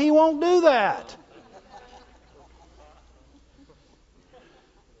 No, He won't do that.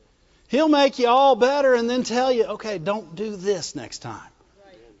 He'll make you all better and then tell you, okay, don't do this next time.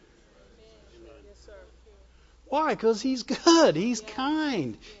 Right. Yes, sir. Why? Because He's good. He's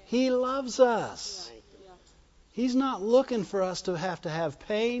kind. He loves us. He's not looking for us to have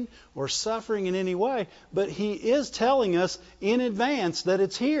pain or suffering in any way, but He is telling us in advance that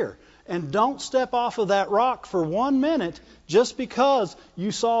it's here. And don't step off of that rock for 1 minute just because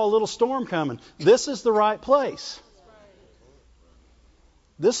you saw a little storm coming. This is the right place.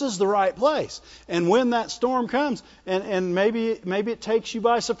 This is the right place. And when that storm comes, and maybe it takes you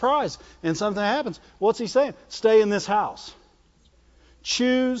by surprise, and something happens, what's He saying? Stay in this house.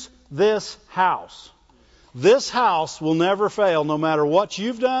 Choose this house. This house will never fail, no matter what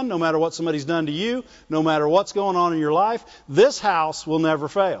you've done, no matter what somebody's done to you, no matter what's going on in your life. This house will never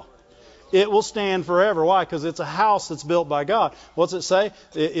fail. It will stand forever. Why? Because it's a house that's built by God. What's it say?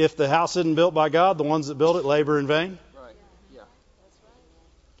 If the house isn't built by God, the ones that built it labor in vain.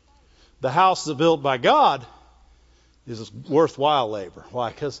 The house that's built by God is worthwhile labor. Why?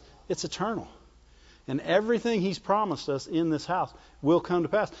 Because it's eternal. And everything He's promised us in this house will come to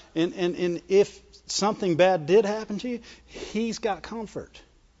pass. And if something bad did happen to you, He's got comfort.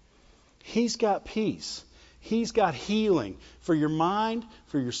 He's got peace. He's got healing for your mind,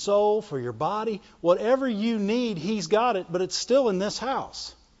 for your soul, for your body. Whatever you need, He's got it, but it's still in this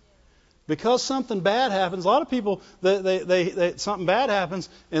house. Because something bad happens, a lot of people, something bad happens,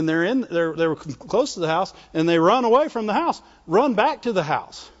 and they're close to the house, and they run away from the house, run back to the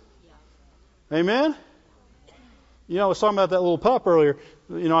house. Amen? I was talking about that little pup earlier.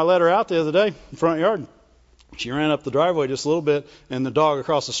 I let her out the other day in the front yard. She ran up the driveway just a little bit, and the dog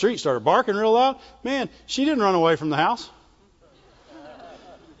across the street started barking real loud. Man, she didn't run away from the house.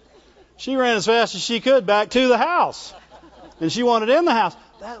 She ran as fast as she could back to the house. And she wanted in the house.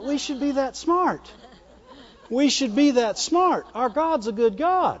 We should be that smart. We should be that smart. Our God's a good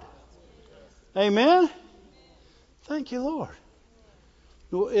God. Amen? Thank you, Lord.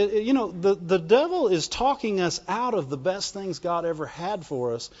 The devil is talking us out of the best things God ever had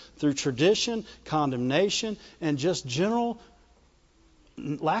for us through tradition, condemnation, and just general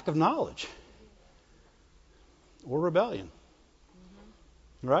lack of knowledge or rebellion.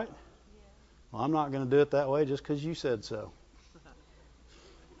 Right? Well, I'm not going to do it that way just because you said so.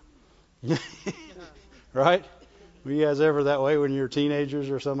 Right? Were you guys ever that way when you were teenagers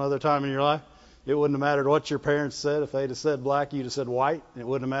or some other time in your life? It wouldn't have mattered what your parents said. If they'd have said black, you'd have said white. It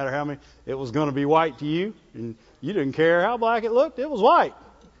wouldn't have mattered how many. It was going to be white to you. And you didn't care how black it looked. It was white.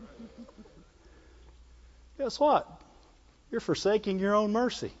 Guess what? You're forsaking your own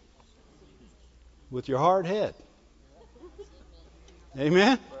mercy with your hard head.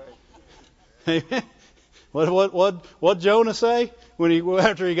 Amen? Amen? What Jonah say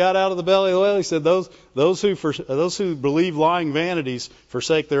after he got out of the belly of the whale? He said, "Those who believe lying vanities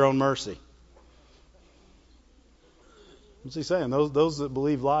forsake their own mercy." What's he saying? Those that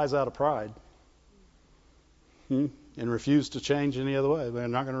believe lies out of pride and refuse to change any other way, they're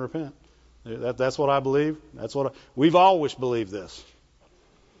not going to repent. That's what I believe. We've always believed this.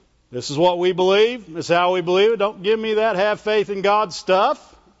 This is what we believe. This is how we believe it. Don't give me that have faith in God stuff.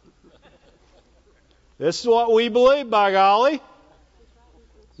 This is what we believe, by golly.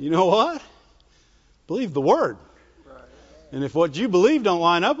 You know what? Believe the Word. And if what you believe don't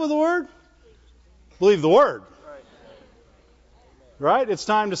line up with the Word, believe the Word. Right? It's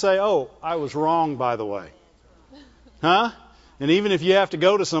time to say, oh, I was wrong, by the way. Huh? And even if you have to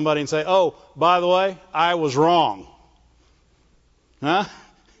go to somebody and say, oh, by the way, I was wrong. Huh?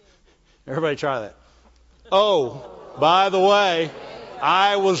 Everybody try that. Oh, by the way,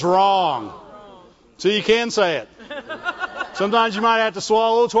 I was wrong. So you can say it. Sometimes you might have to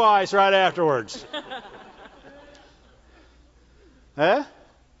swallow twice right afterwards. Eh?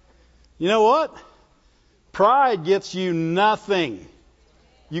 You know what? Pride gets you nothing.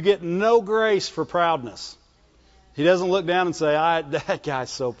 You get no grace for proudness. He doesn't look down and say, that guy's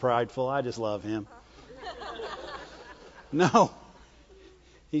so prideful, I just love him. No.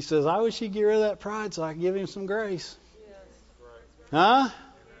 He says, I wish he'd get rid of that pride so I could give him some grace. Huh?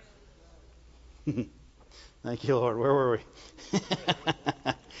 Thank you, Lord. Where were we?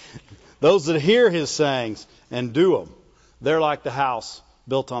 Those that hear his sayings and do them, they're like the house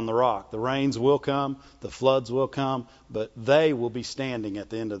built on the rock. The rains will come, the floods will come, but they will be standing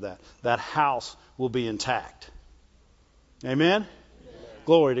at the end of that. That house will be intact. Amen?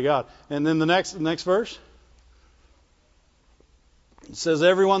 Glory to God. And then the next verse. It says,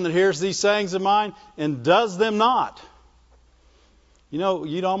 everyone that hears these sayings of mine and does them not. You know,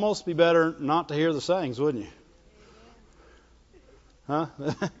 you'd almost be better not to hear the sayings, wouldn't you? Huh?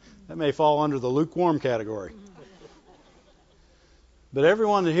 That may fall under the lukewarm category. But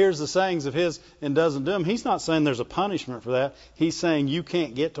everyone that hears the sayings of his and doesn't do them, he's not saying there's a punishment for that. He's saying you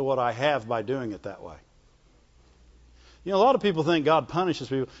can't get to what I have by doing it that way. You know, a lot of people think God punishes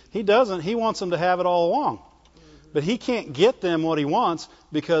people. He doesn't. He wants them to have it all along. But he can't get them what he wants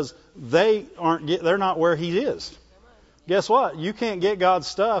because they're not where he is. Guess what? You can't get God's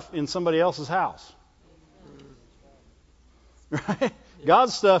stuff in somebody else's house. Right?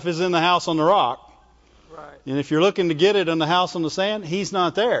 God's stuff is in the house on the rock. Right. And if you're looking to get it in the house on the sand, he's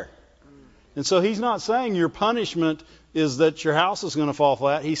not there. And so he's not saying your punishment is that your house is going to fall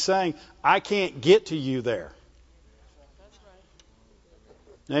flat. He's saying, I can't get to you there. That's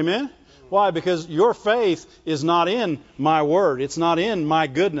right. Amen? Why? Because your faith is not in my word. It's not in my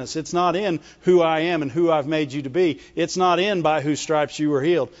goodness. It's not in who I am and who I've made you to be. It's not in by whose stripes you were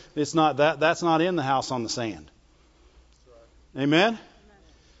healed. It's not that. That's not in the house on the sand. Amen?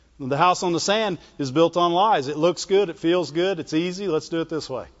 The house on the sand is built on lies. It looks good. It feels good. It's easy. Let's do it this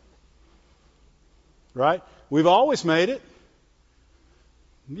way. Right? We've always made it.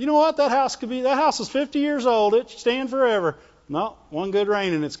 You know what? That house is 50 years old. It should stand forever. No, one good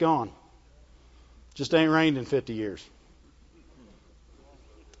rain and it's gone. Just ain't rained in 50 years.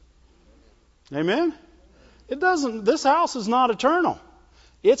 Amen? This house is not eternal.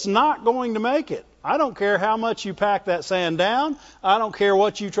 It's not going to make it. I don't care how much you pack that sand down. I don't care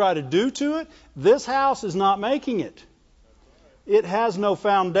what you try to do to it. This house is not making it. It has no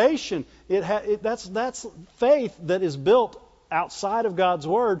foundation. That's faith that is built outside of God's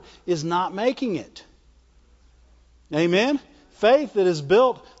Word is not making it. Amen? Faith that is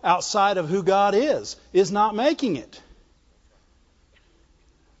built outside of who God is not making it.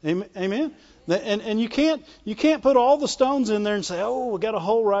 Amen? And you can't put all the stones in there and say, oh, we got a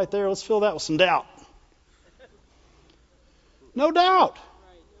hole right there. Let's fill that with some doubt. No doubt.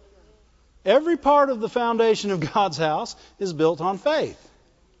 Every part of the foundation of God's house is built on faith.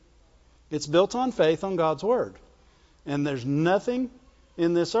 It's built on faith on God's Word. And there's nothing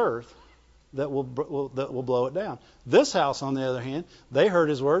in this earth that will blow it down. This house, on the other hand, they heard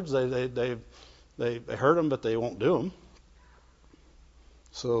His words. They heard them, but they won't do them.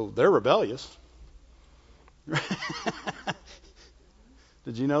 So they're rebellious.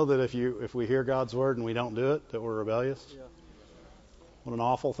 Did you know that if we hear God's Word and we don't do it, that we're rebellious? Yeah. What an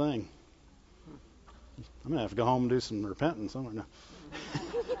awful thing. I'm going to have to go home and do some repenting somewhere now.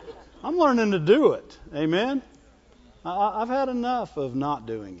 I'm learning to do it. Amen? I've had enough of not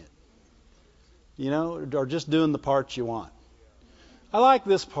doing it. Or just doing the parts you want. I like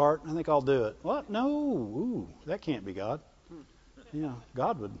this part. I think I'll do it. What? No. Ooh, that can't be God.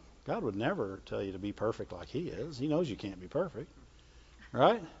 God would never tell you to be perfect like He is. He knows you can't be perfect.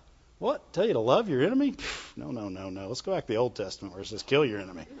 Right? What? Tell you to love your enemy? No. Let's go back to the Old Testament where it says kill your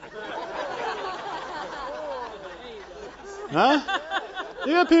enemy. Huh?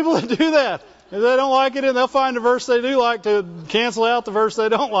 You got people that do that. If they don't like it, and they'll find a verse they do like to cancel out the verse they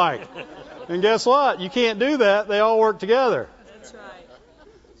don't like. And guess what? You can't do that. They all work together. That's right.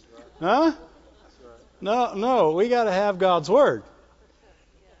 Huh? No. We got to have God's Word.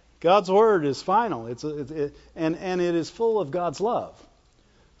 God's Word is final. And it is full of God's love.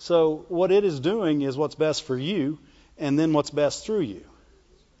 So what it is doing is what's best for you, and then what's best through you.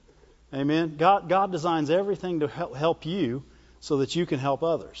 Amen. God designs everything to help you so that you can help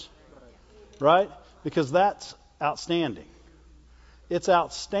others. Right? Because that's outstanding. It's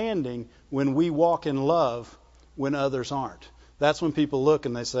outstanding when we walk in love when others aren't. That's when people look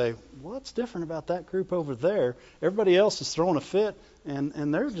and they say, what's different about that group over there? Everybody else is throwing a fit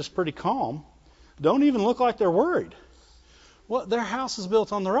and they're just pretty calm. Don't even look like they're worried. Well, their house is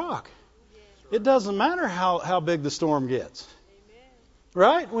built on the rock. It doesn't matter how big the storm gets.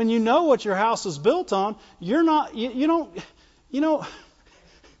 Right? When you know what your house is built on, you're not,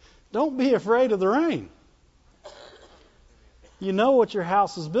 don't be afraid of the rain. You know what your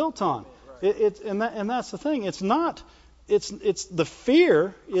house is built on. And that's the thing. It's the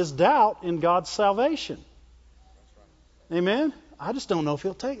fear is doubt in God's salvation. Amen? I just don't know if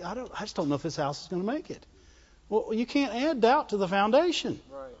He'll take, I just don't know if His house is going to make it. Well, you can't add doubt to the foundation.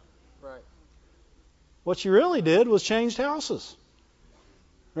 Right. What you really did was changed houses.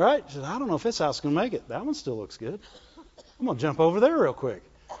 Right? You said, I don't know if this house is going to make it. That one still looks good. I'm going to jump over there real quick.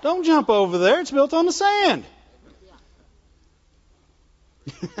 Don't jump over there. It's built on the sand.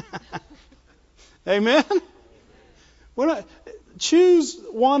 Amen? Choose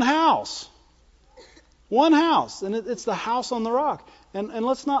one house. One house. And it's the house on the rock. And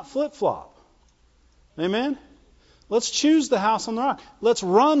let's not flip-flop. Amen? Let's choose the house on the rock. Let's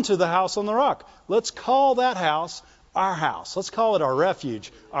run to the house on the rock. Let's call that house our house. Let's call it our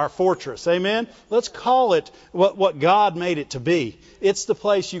refuge, our fortress. Amen? Let's call it what God made it to be. It's the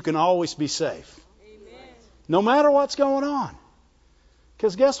place you can always be safe. Amen. No matter what's going on.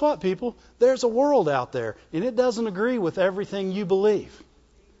 Because guess what, people? There's a world out there, and it doesn't agree with everything you believe.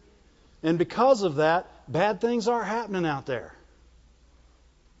 And because of that, bad things are happening out there.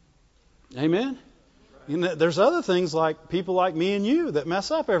 Amen? And there's other things like people like me and you that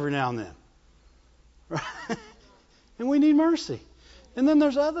mess up every now and then. Right? And we need mercy. And then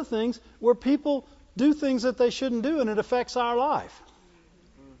there's other things where people do things that they shouldn't do, and it affects our life.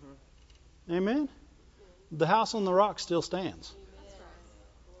 Mm-hmm. Amen? The house on the rock still stands.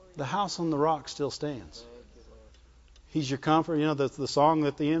 The house on the rock still stands. He's your comfort. You know the song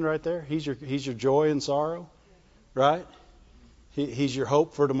at the end right there? He's your joy in sorrow. Right? He's your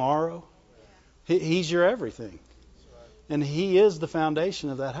hope for tomorrow. He's your everything. And He is the foundation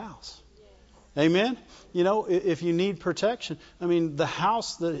of that house. Amen? You know, if you need protection, the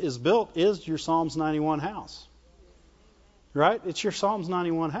house that is built is your Psalms 91 house. Right? It's your Psalms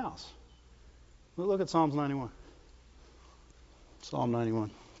 91 house. Look at Psalms 91. Psalm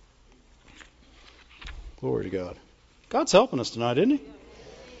 91. Glory to God. God's helping us tonight, isn't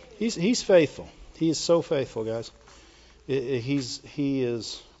He? He's faithful. He is so faithful, guys. He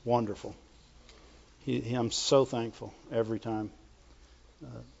is wonderful. I'm so thankful every time.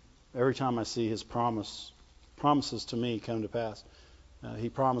 Every time I see His promises to me come to pass. He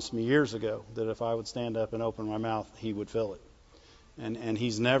promised me years ago that if I would stand up and open my mouth, He would fill it. And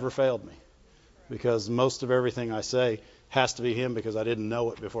He's never failed me. Because most of everything I say has to be Him because I didn't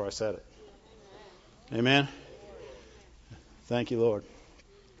know it before I said it. Amen? Thank you, Lord.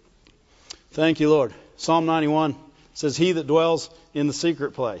 Thank you, Lord. Psalm 91 says, He that dwells in the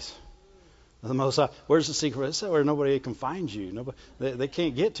secret place of the Most High. Where's the secret place? It's where nobody can find you. Nobody, they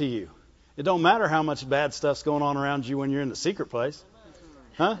can't get to you. It don't matter how much bad stuff's going on around you when you're in the secret place.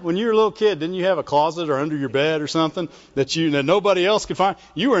 Huh? When you were a little kid, didn't you have a closet or under your bed or something that nobody else could find?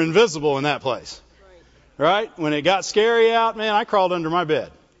 You were invisible in that place. Right? When it got scary out, man, I crawled under my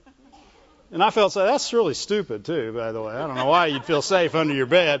bed. And I felt so. That's really stupid, too, by the way. I don't know why you'd feel safe under your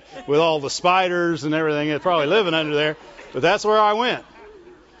bed with all the spiders and everything that's probably living under there. But that's where I went.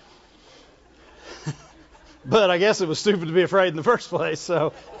 But I guess it was stupid to be afraid in the first place.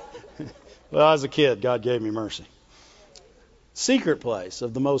 So, well, as a kid, God gave me mercy. Secret place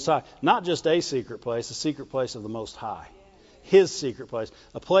of the Most High. Not just a secret place of the Most High. His secret place.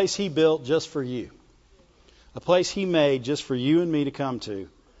 A place He built just for you. A place He made just for you and me to come to,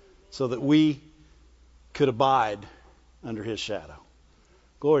 so that we could abide under His shadow.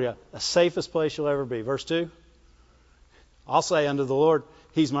 Glory to God. The safest place you'll ever be. Verse 2. I'll say unto the Lord,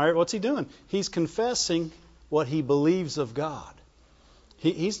 He's my... What's He doing? He's confessing what he believes of God.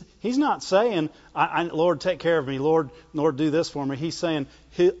 He's not saying, Lord, take care of me. Lord, do this for me. He's saying,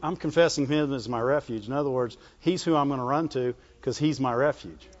 I'm confessing Him as my refuge. In other words, He's who I'm going to run to because He's my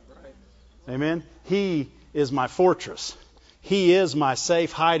refuge. Right. Amen? He is my fortress. He is my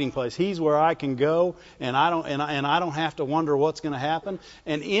safe hiding place. He's where I can go, and I don't have to wonder what's going to happen.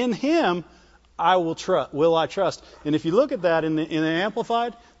 And in Him, will I trust? And if you look at that in the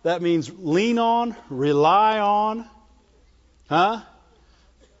Amplified, that means lean on, rely on, huh?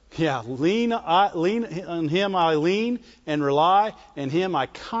 Yeah, lean on Him I lean and rely, and Him I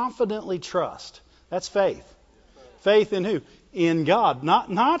confidently trust. That's faith. Faith in who? In God,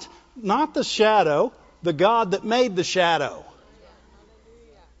 not the shadow, the God that made the shadow.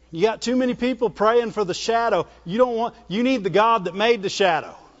 You got too many people praying for the shadow. You need the God that made the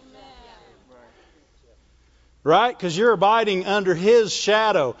shadow. Right? Because you're abiding under His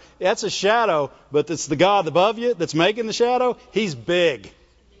shadow. That's a shadow, but it's the God above you that's making the shadow. He's big.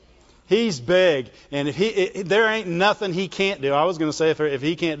 He's big. And there ain't nothing He can't do. I was going to say if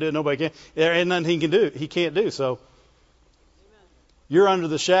He can't do it, nobody can. There ain't nothing He can't do. So you're under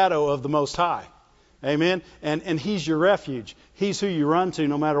the shadow of the Most High. Amen. And He's your refuge. He's who you run to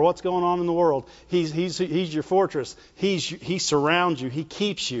no matter what's going on in the world. He's your fortress. He surrounds you. He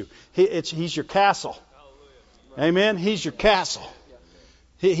keeps you. He's your castle. Amen. He's your castle.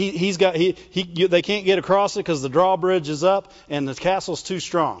 They can't get across it because the drawbridge is up and the castle's too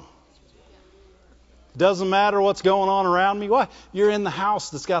strong. Doesn't matter what's going on around me. Why? You're in the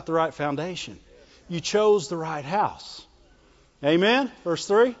house that's got the right foundation. You chose the right house. Amen. Verse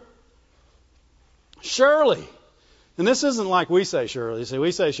 3. Surely. And this isn't like we say surely. See,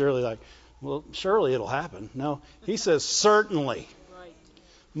 we say surely like, well, surely it'll happen. No. He says certainly. Right.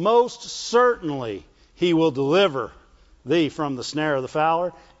 Most certainly He will deliver thee from the snare of the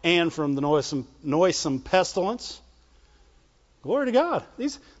fowler and from the noisome pestilence. Glory to God.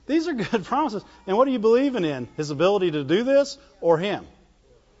 These are good promises. And what are you believing in? His ability to do this or Him?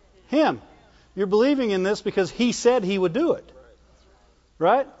 Him. You're believing in this because He said He would do it.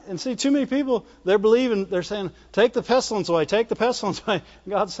 Right? And see, too many people, they're saying, take the pestilence away, take the pestilence away.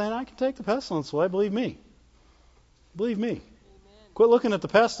 God's saying, I can take the pestilence away. Believe me. Believe me. Amen. Quit looking at the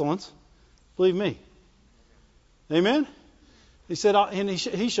pestilence. Believe me. Amen? He said, and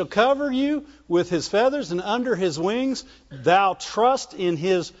he shall cover you with His feathers, and under His wings thou trust in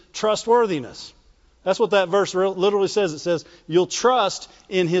His trustworthiness. That's what that verse literally says. It says, you'll trust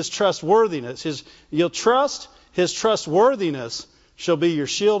in His trustworthiness. You'll trust His trustworthiness shall be your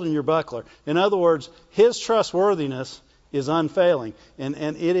shield and your buckler. In other words, His trustworthiness is unfailing, and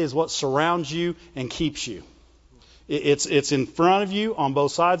it is what surrounds you and keeps you. It's in front of you, on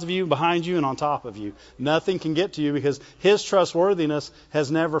both sides of you, behind you, and on top of you. Nothing can get to you because His trustworthiness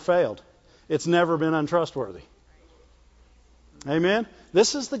has never failed. It's never been untrustworthy. Amen?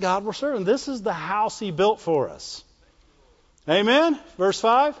 This is the God we're serving. This is the house He built for us. Amen? Verse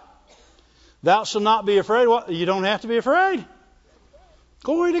 5. Thou shalt not be afraid. What? You don't have to be afraid.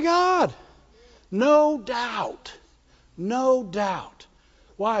 Glory to God. No doubt. No doubt.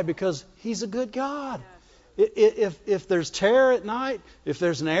 Why? Because He's a good God. If there's terror at night, if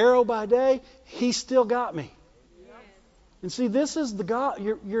there's an arrow by day, He's still got me. And see, this is the God.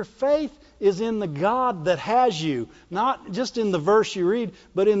 Your faith is in the God that has you. Not just in the verse you read,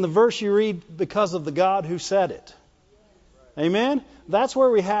 but in the verse you read because of the God who said it. Amen? That's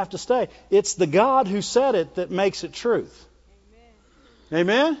where we have to stay. It's the God who said it that makes it truth.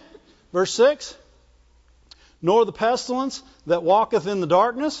 Amen? Verse 6. Nor the pestilence that walketh in the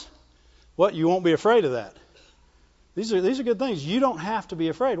darkness. What? You won't be afraid of that. These are good things. You don't have to be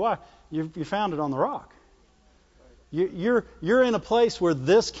afraid. Why? You're founded on the rock. You're in a place where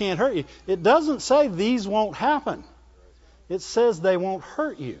this can't hurt you. It doesn't say these won't happen. It says they won't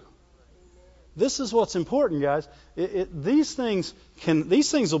hurt you. This is what's important, guys. These things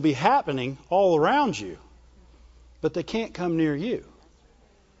will be happening all around you, but they can't come near you.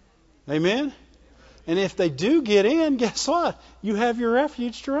 Amen? And if they do get in, guess what? You have your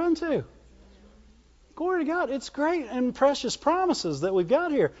refuge to run to. Glory to God. It's great and precious promises that we've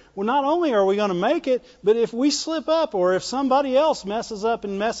got here. Well, not only are we going to make it, but if we slip up or if somebody else messes up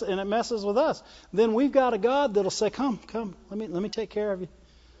and it messes with us, then we've got a God that'll say, come, let me take care of you.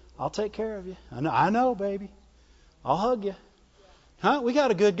 I'll take care of you. I know, baby. I'll hug you. Huh? We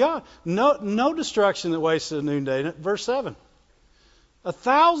got a good God. No destruction that wastes a noonday. Verse 7.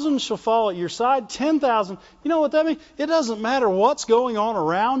 1,000 shall fall at your side, 10,000. You know what that means? It doesn't matter what's going on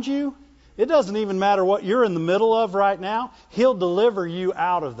around you. It doesn't even matter what you're in the middle of right now. He'll deliver you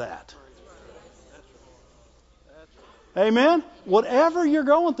out of that. Amen? Whatever you're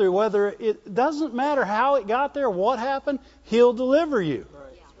going through, whether it doesn't matter how it got there, what happened, He'll deliver you.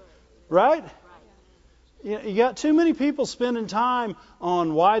 Right? You got too many people spending time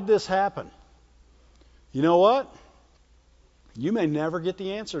on why'd this happen. You know what? You may never get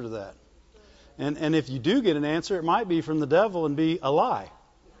the answer to that. And if you do get an answer, it might be from the devil and be a lie.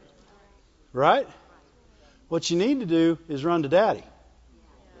 Right? What you need to do is run to Daddy.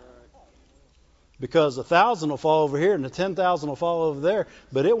 Because 1,000 will fall over here and the 10,000 will fall over there,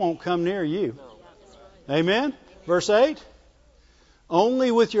 but it won't come near you. Amen? Verse 8. Only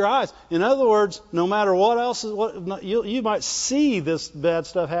with your eyes. In other words, no matter what else, you might see this bad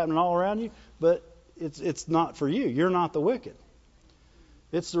stuff happening all around you, but it's not for you. You're not the wicked.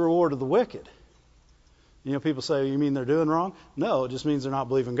 It's the reward of the wicked. You know, people say, you mean they're doing wrong? No, it just means they're not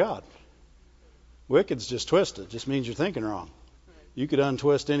believing God. Wicked's just twisted. It just means you're thinking wrong. You could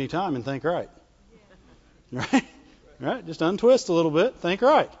untwist any time and think right. Right? Right? Just untwist a little bit, think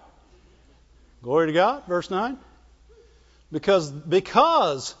right. Glory to God. Verse 9.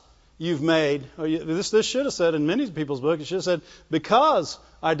 Because you've made, this should have said in many people's books, it should have said, because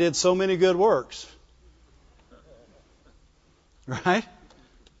I did so many good works. Right?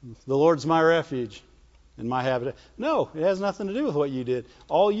 The Lord's my refuge and my habitat. No, it has nothing to do with what you did.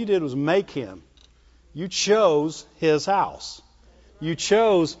 All you did was make Him. You chose His house. You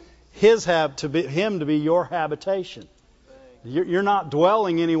chose Him to be your habitation. You're not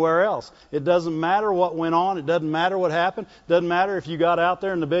dwelling anywhere else. It doesn't matter what went on. It doesn't matter what happened. It doesn't matter if you got out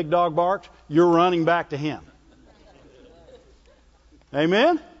there and the big dog barked. You're running back to Him.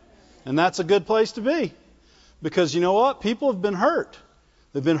 Amen? And that's a good place to be. Because you know what? People have been hurt.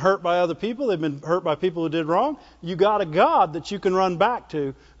 They've been hurt by other people. They've been hurt by people who did wrong. You got a God that you can run back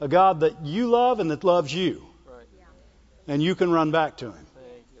to. A God that you love and that loves you. Right. And you can run back to Him.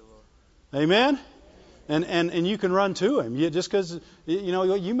 Thank you, Lord. Amen? And you can run to Him. Just because,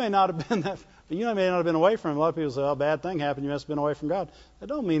 you may not have been away from Him. A lot of people say, oh, a bad thing happened. You must have been away from God. I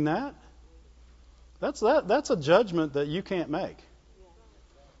don't mean that. That's a judgment that you can't make.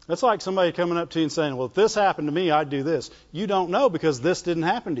 That's like somebody coming up to you and saying, well, if this happened to me, I'd do this. You don't know because this didn't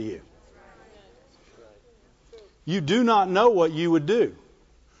happen to you. You do not know what you would do.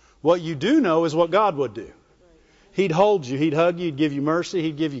 What you do know is what God would do. He'd hold you. He'd hug you. He'd give you mercy.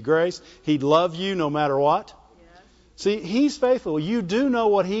 He'd give you grace. He'd love you no matter what. Yes. See, He's faithful. You do know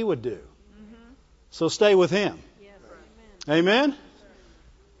what He would do. Mm-hmm. So stay with Him. Yes. Amen?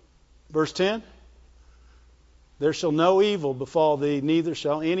 Verse 10. There shall no evil befall thee, neither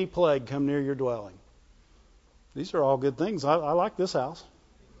shall any plague come near your dwelling. These are all good things. I like this house.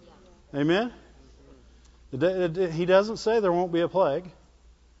 Amen? He doesn't say there won't be a plague.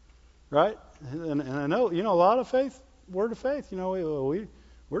 Right? And I know, a lot of faith, word of faith, we're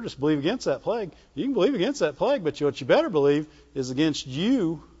just believe against that plague. You can believe against that plague, but what you better believe is against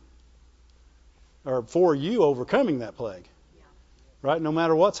you or for you overcoming that plague. Right? No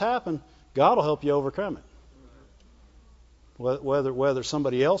matter what's happened, God will help you overcome it. Whether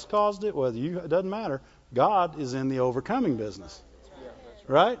somebody else caused it, it doesn't matter. God is in the overcoming business.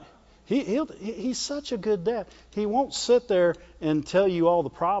 Right? He's such a good dad. He won't sit there and tell you all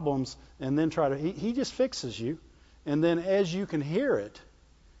the problems and then he just fixes you. And then as you can hear it,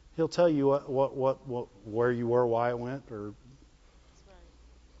 He'll tell you where you were, why it went, or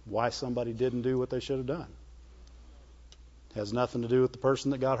why somebody didn't do what they should have done. It has nothing to do with the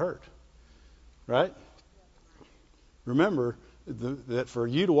person that got hurt. Right? Remember that for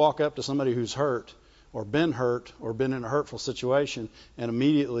you to walk up to somebody who's hurt or been in a hurtful situation and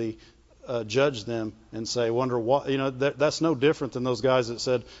immediately judge them and say, wonder what, that's no different than those guys that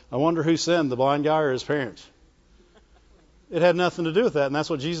said, I wonder who sinned, the blind guy or his parents. It had nothing to do with that, and that's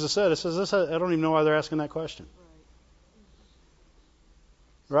what Jesus said. It says, I don't even know why they're asking that question.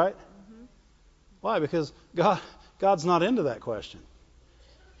 Right? Why? Because God's not into that question.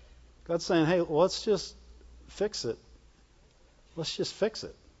 God's saying, hey, let's just fix it. Let's just fix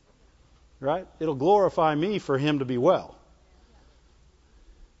it. Right? It'll glorify me for him to be well.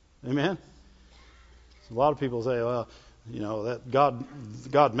 Amen? So a lot of people say, well, that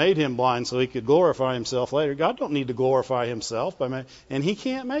God made him blind so he could glorify himself later. God don't need to glorify himself and he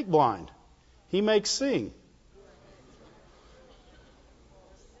can't make blind. He makes seeing.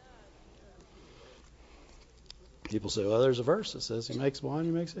 People say, well, there's a verse that says he makes blind,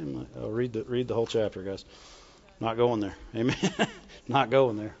 he makes seeing. Read the whole chapter, guys. Not going there. Amen. Not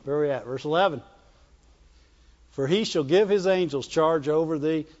going there. Where are we at? Verse 11. For he shall give his angels charge over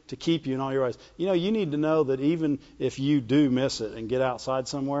thee to keep you in all your ways. You need to know that even if you do miss it and get outside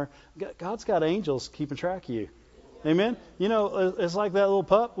somewhere, God's got angels keeping track of you. Amen? It's like that little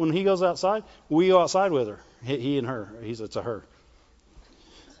pup. When he goes outside, we go outside with her. He and her. It's a her.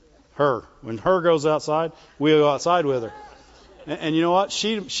 Her. When her goes outside, we go outside with her. And you know what?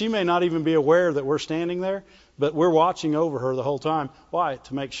 She may not even be aware that we're standing there, but we're watching over her the whole time. Why?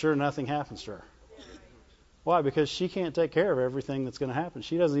 To make sure nothing happens to her. Why? Because she can't take care of everything that's going to happen.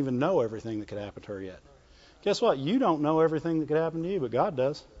 She doesn't even know everything that could happen to her yet. Guess what? You don't know everything that could happen to you, but God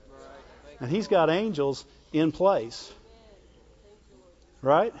does. And he's got angels in place.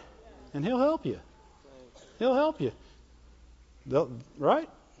 Right? And he'll help you. He'll help you. Right?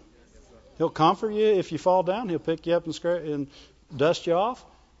 He'll comfort you if you fall down. He'll pick you up and dust you off.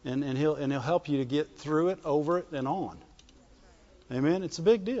 And he'll help you to get through it, over it, and on. Amen? It's a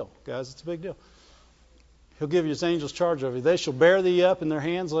big deal, guys. It's a big deal. He'll give you his angels charge over you. They shall bear thee up in their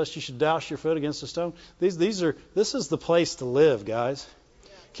hands, lest you should douse your foot against a stone. This is the place to live, guys.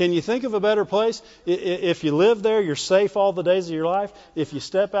 Can you think of a better place? If you live there, you're safe all the days of your life. If you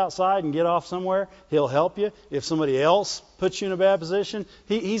step outside and get off somewhere, he'll help you. If somebody else puts you in a bad position,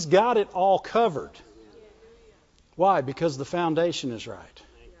 he's got it all covered. Why? Because the foundation is right.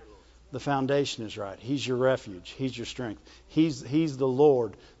 The foundation is right. He's your refuge. He's your strength. He's the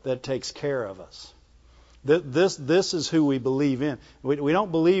Lord that takes care of us. This is who we believe in. We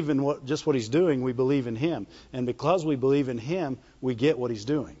don't believe in just what he's doing. We believe in him. And because we believe in him, we get what he's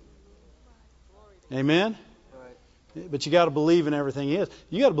doing. Amen? Right. But you got to believe in everything he is.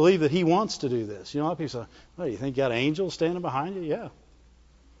 You got to believe that he wants to do this. A lot of people say, well, you think you got angels standing behind you? Yeah.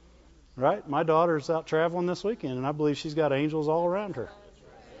 Right? My daughter's out traveling this weekend, and I believe she's got angels all around her.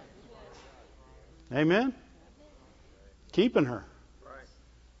 Amen? Keeping her.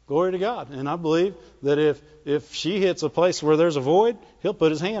 Glory to God. And I believe that if she hits a place where there's a void, he'll put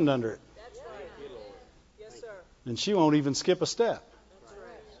his hand under it. That's right. Yes, sir. And she won't even skip a step. That's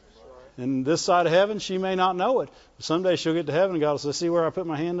right. And this side of heaven, she may not know it. But someday she'll get to heaven and God will say, see where I put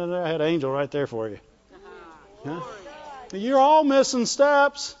my hand under there? I had an angel right there for you. Huh? You're all missing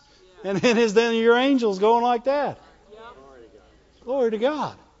steps. And then your angel's going like that. Glory to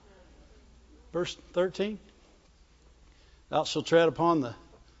God. Verse 13. Thou shalt tread upon the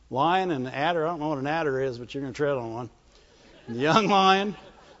lion and the adder. I don't know what an adder is, but you're going to tread on one. And the young lion,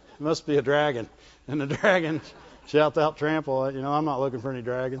 it must be a dragon. And the dragon shalt thou trample. I'm not looking for any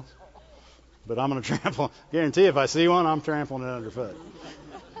dragons. But I'm going to trample. Guarantee if I see one, I'm trampling it underfoot.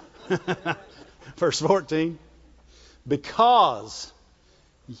 Verse 14. Because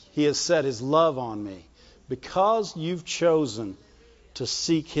he has set his love on me. Because you've chosen to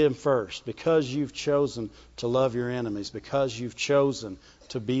seek him first. Because you've chosen to love your enemies. Because you've chosen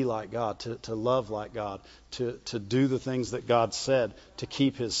to be like God, to love like God, to do the things that God said, to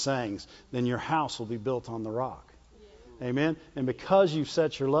keep his sayings, then your house will be built on the rock. Amen? And because you've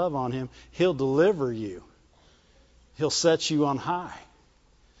set your love on him, he'll deliver you. He'll set you on high.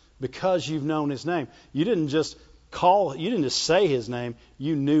 Because you've known his name. You didn't just say his name,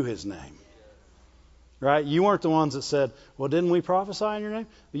 you knew his name. Right? You weren't the ones that said, well, didn't we prophesy in your name?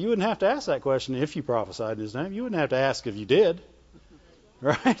 You wouldn't have to ask that question if you prophesied in his name. You wouldn't have to ask if you did.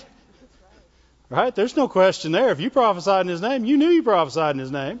 Right? Right? There's no question there. If you prophesied in his name, you knew you prophesied in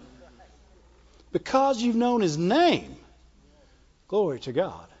his name. Because you've known his name, glory to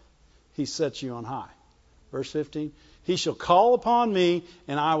God, he sets you on high. Verse 15, he shall call upon me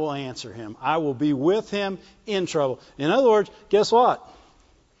and I will answer him. I will be with him in trouble. In other words, guess what?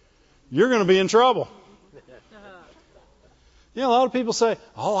 You're going to be in trouble. A lot of people say,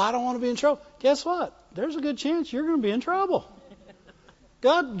 oh, I don't want to be in trouble. Guess what? There's a good chance you're going to be in trouble.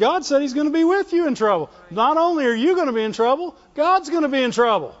 God said he's going to be with you in trouble. Not only are you going to be in trouble, God's going to be in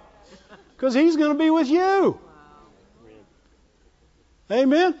trouble. Because he's going to be with you.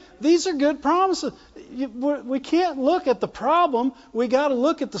 Amen? These are good promises. We can't look at the problem. We got to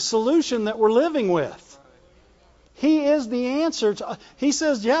look at the solution that we're living with. He is the answer. He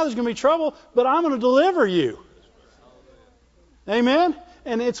says, yeah, there's going to be trouble, but I'm going to deliver you. Amen?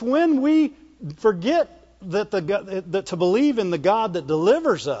 And it's when we forget that to believe in the God that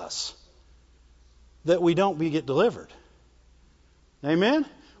delivers us that we don't get delivered. Amen?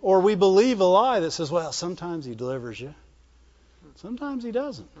 Or we believe a lie that says, well, sometimes He delivers you. Sometimes He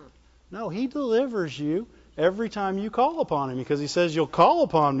doesn't. No, He delivers you every time you call upon Him, because He says, you'll call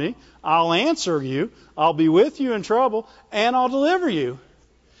upon me, I'll answer you, I'll be with you in trouble, and I'll deliver you,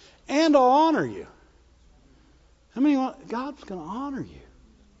 and I'll honor you. How many want God's going to honor you?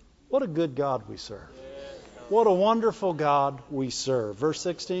 What a good God we serve. What a wonderful God we serve. Verse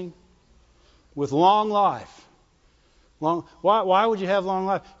 16, with long life. Why would you have long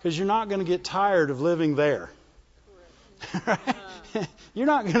life? Because you're not going to get tired of living there. Right? You're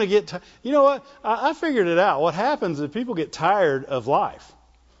not going to get you know what? I figured it out. What happens is people get tired of life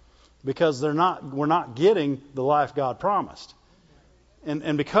because we're not getting the life God promised.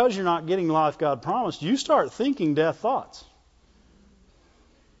 And because you're not getting the life God promised, you start thinking death thoughts.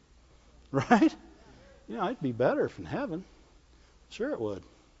 Right? You know, it'd be better if in heaven. Sure it would.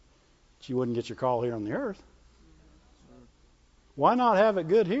 But you wouldn't get your call here on the earth. Why not have it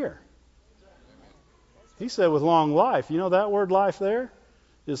good here? He said with long life. You know that word life there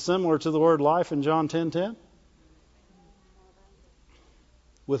is similar to the word life in John 10:10.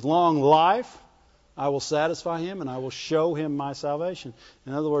 With long life, I will satisfy him and I will show him my salvation.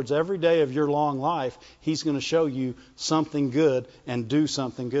 In other words, every day of your long life, He's going to show you something good and do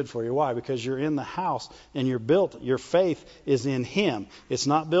something good for you. Why? Because you're in the house and you're built. Your faith is in Him. It's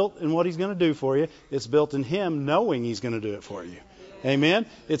not built in what He's going to do for you. It's built in Him knowing He's going to do it for you. Amen?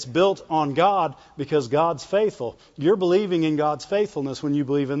 It's built on God because God's faithful. You're believing in God's faithfulness when you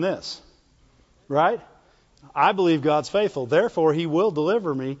believe in this. Right? I believe God's faithful. Therefore, He will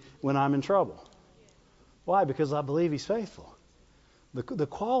deliver me when I'm in trouble. Why? Because I believe He's faithful. The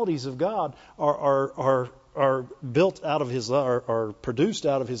qualities of God are built out of His love, are produced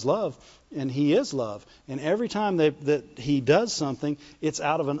out of His love, and He is love. And every time that He does something, it's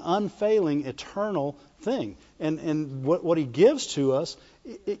out of an unfailing, eternal thing. And what He gives to us,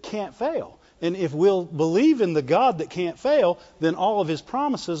 it can't fail. And if we'll believe in the God that can't fail, then all of His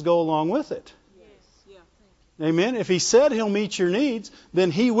promises go along with it. Yes. Yeah. Amen? If He said He'll meet your needs, then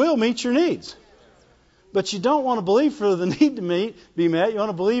He will meet your needs. But you don't want to believe for the need to be met. You want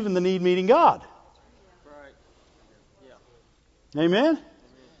to believe in the need meeting God. Right. Yeah. Amen?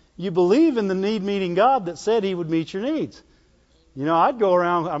 You believe in the need meeting God that said He would meet your needs. You know, I'd go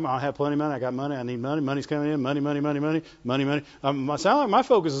around, I have plenty of money, I got money, I need money, money's coming in, money. I sound like my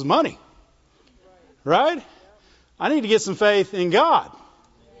focus is money. Right? I need to get some faith in God.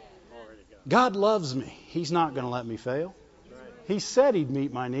 God loves me. He's not going to let me fail. He said He'd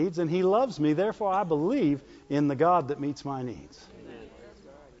meet my needs, and He loves me. Therefore, I believe in the God that meets my needs.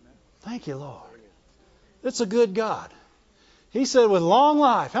 Thank you, Lord. It's a good God. He said with long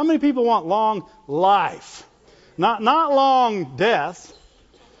life. How many people want long life? Not long death.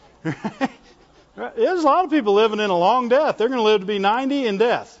 There's a lot of people living in a long death. They're going to live to be 90 in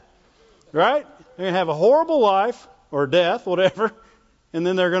death. Right? They're going to have a horrible life, or death, whatever, and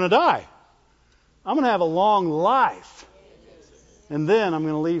then they're going to die. I'm going to have a long life. And then I'm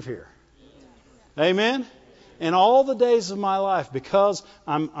going to leave here. Amen? And all the days of my life, because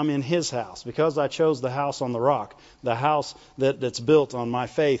I'm in His house, because I chose the house on the rock, the house that's built on my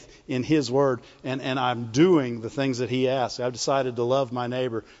faith in His Word, and I'm doing the things that He asks. I've decided to love my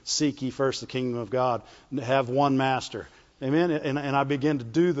neighbor, seek ye first the kingdom of God, have one master. Amen? And I begin to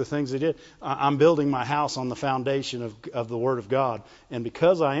do the things He did. I'm building my house on the foundation of the Word of God. And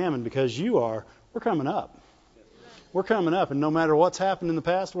because I am, and because you are, we're coming up. We're coming up, and no matter what's happened in the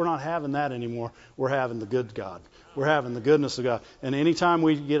past, we're not having that anymore. We're having the good God. We're having the goodness of God. And anytime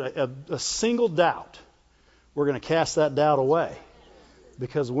we get a single doubt, we're going to cast that doubt away.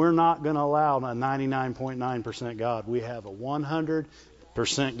 Because we're not going to allow a 99.9% God. We have a 100%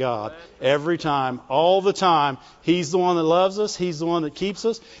 God every time, all the time. He's the one that loves us. He's the one that keeps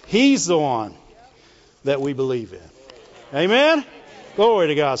us. He's the one that we believe in. Amen? Glory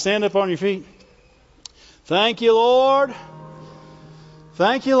to God. Stand up on your feet. Thank you, Lord.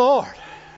 Thank you, Lord.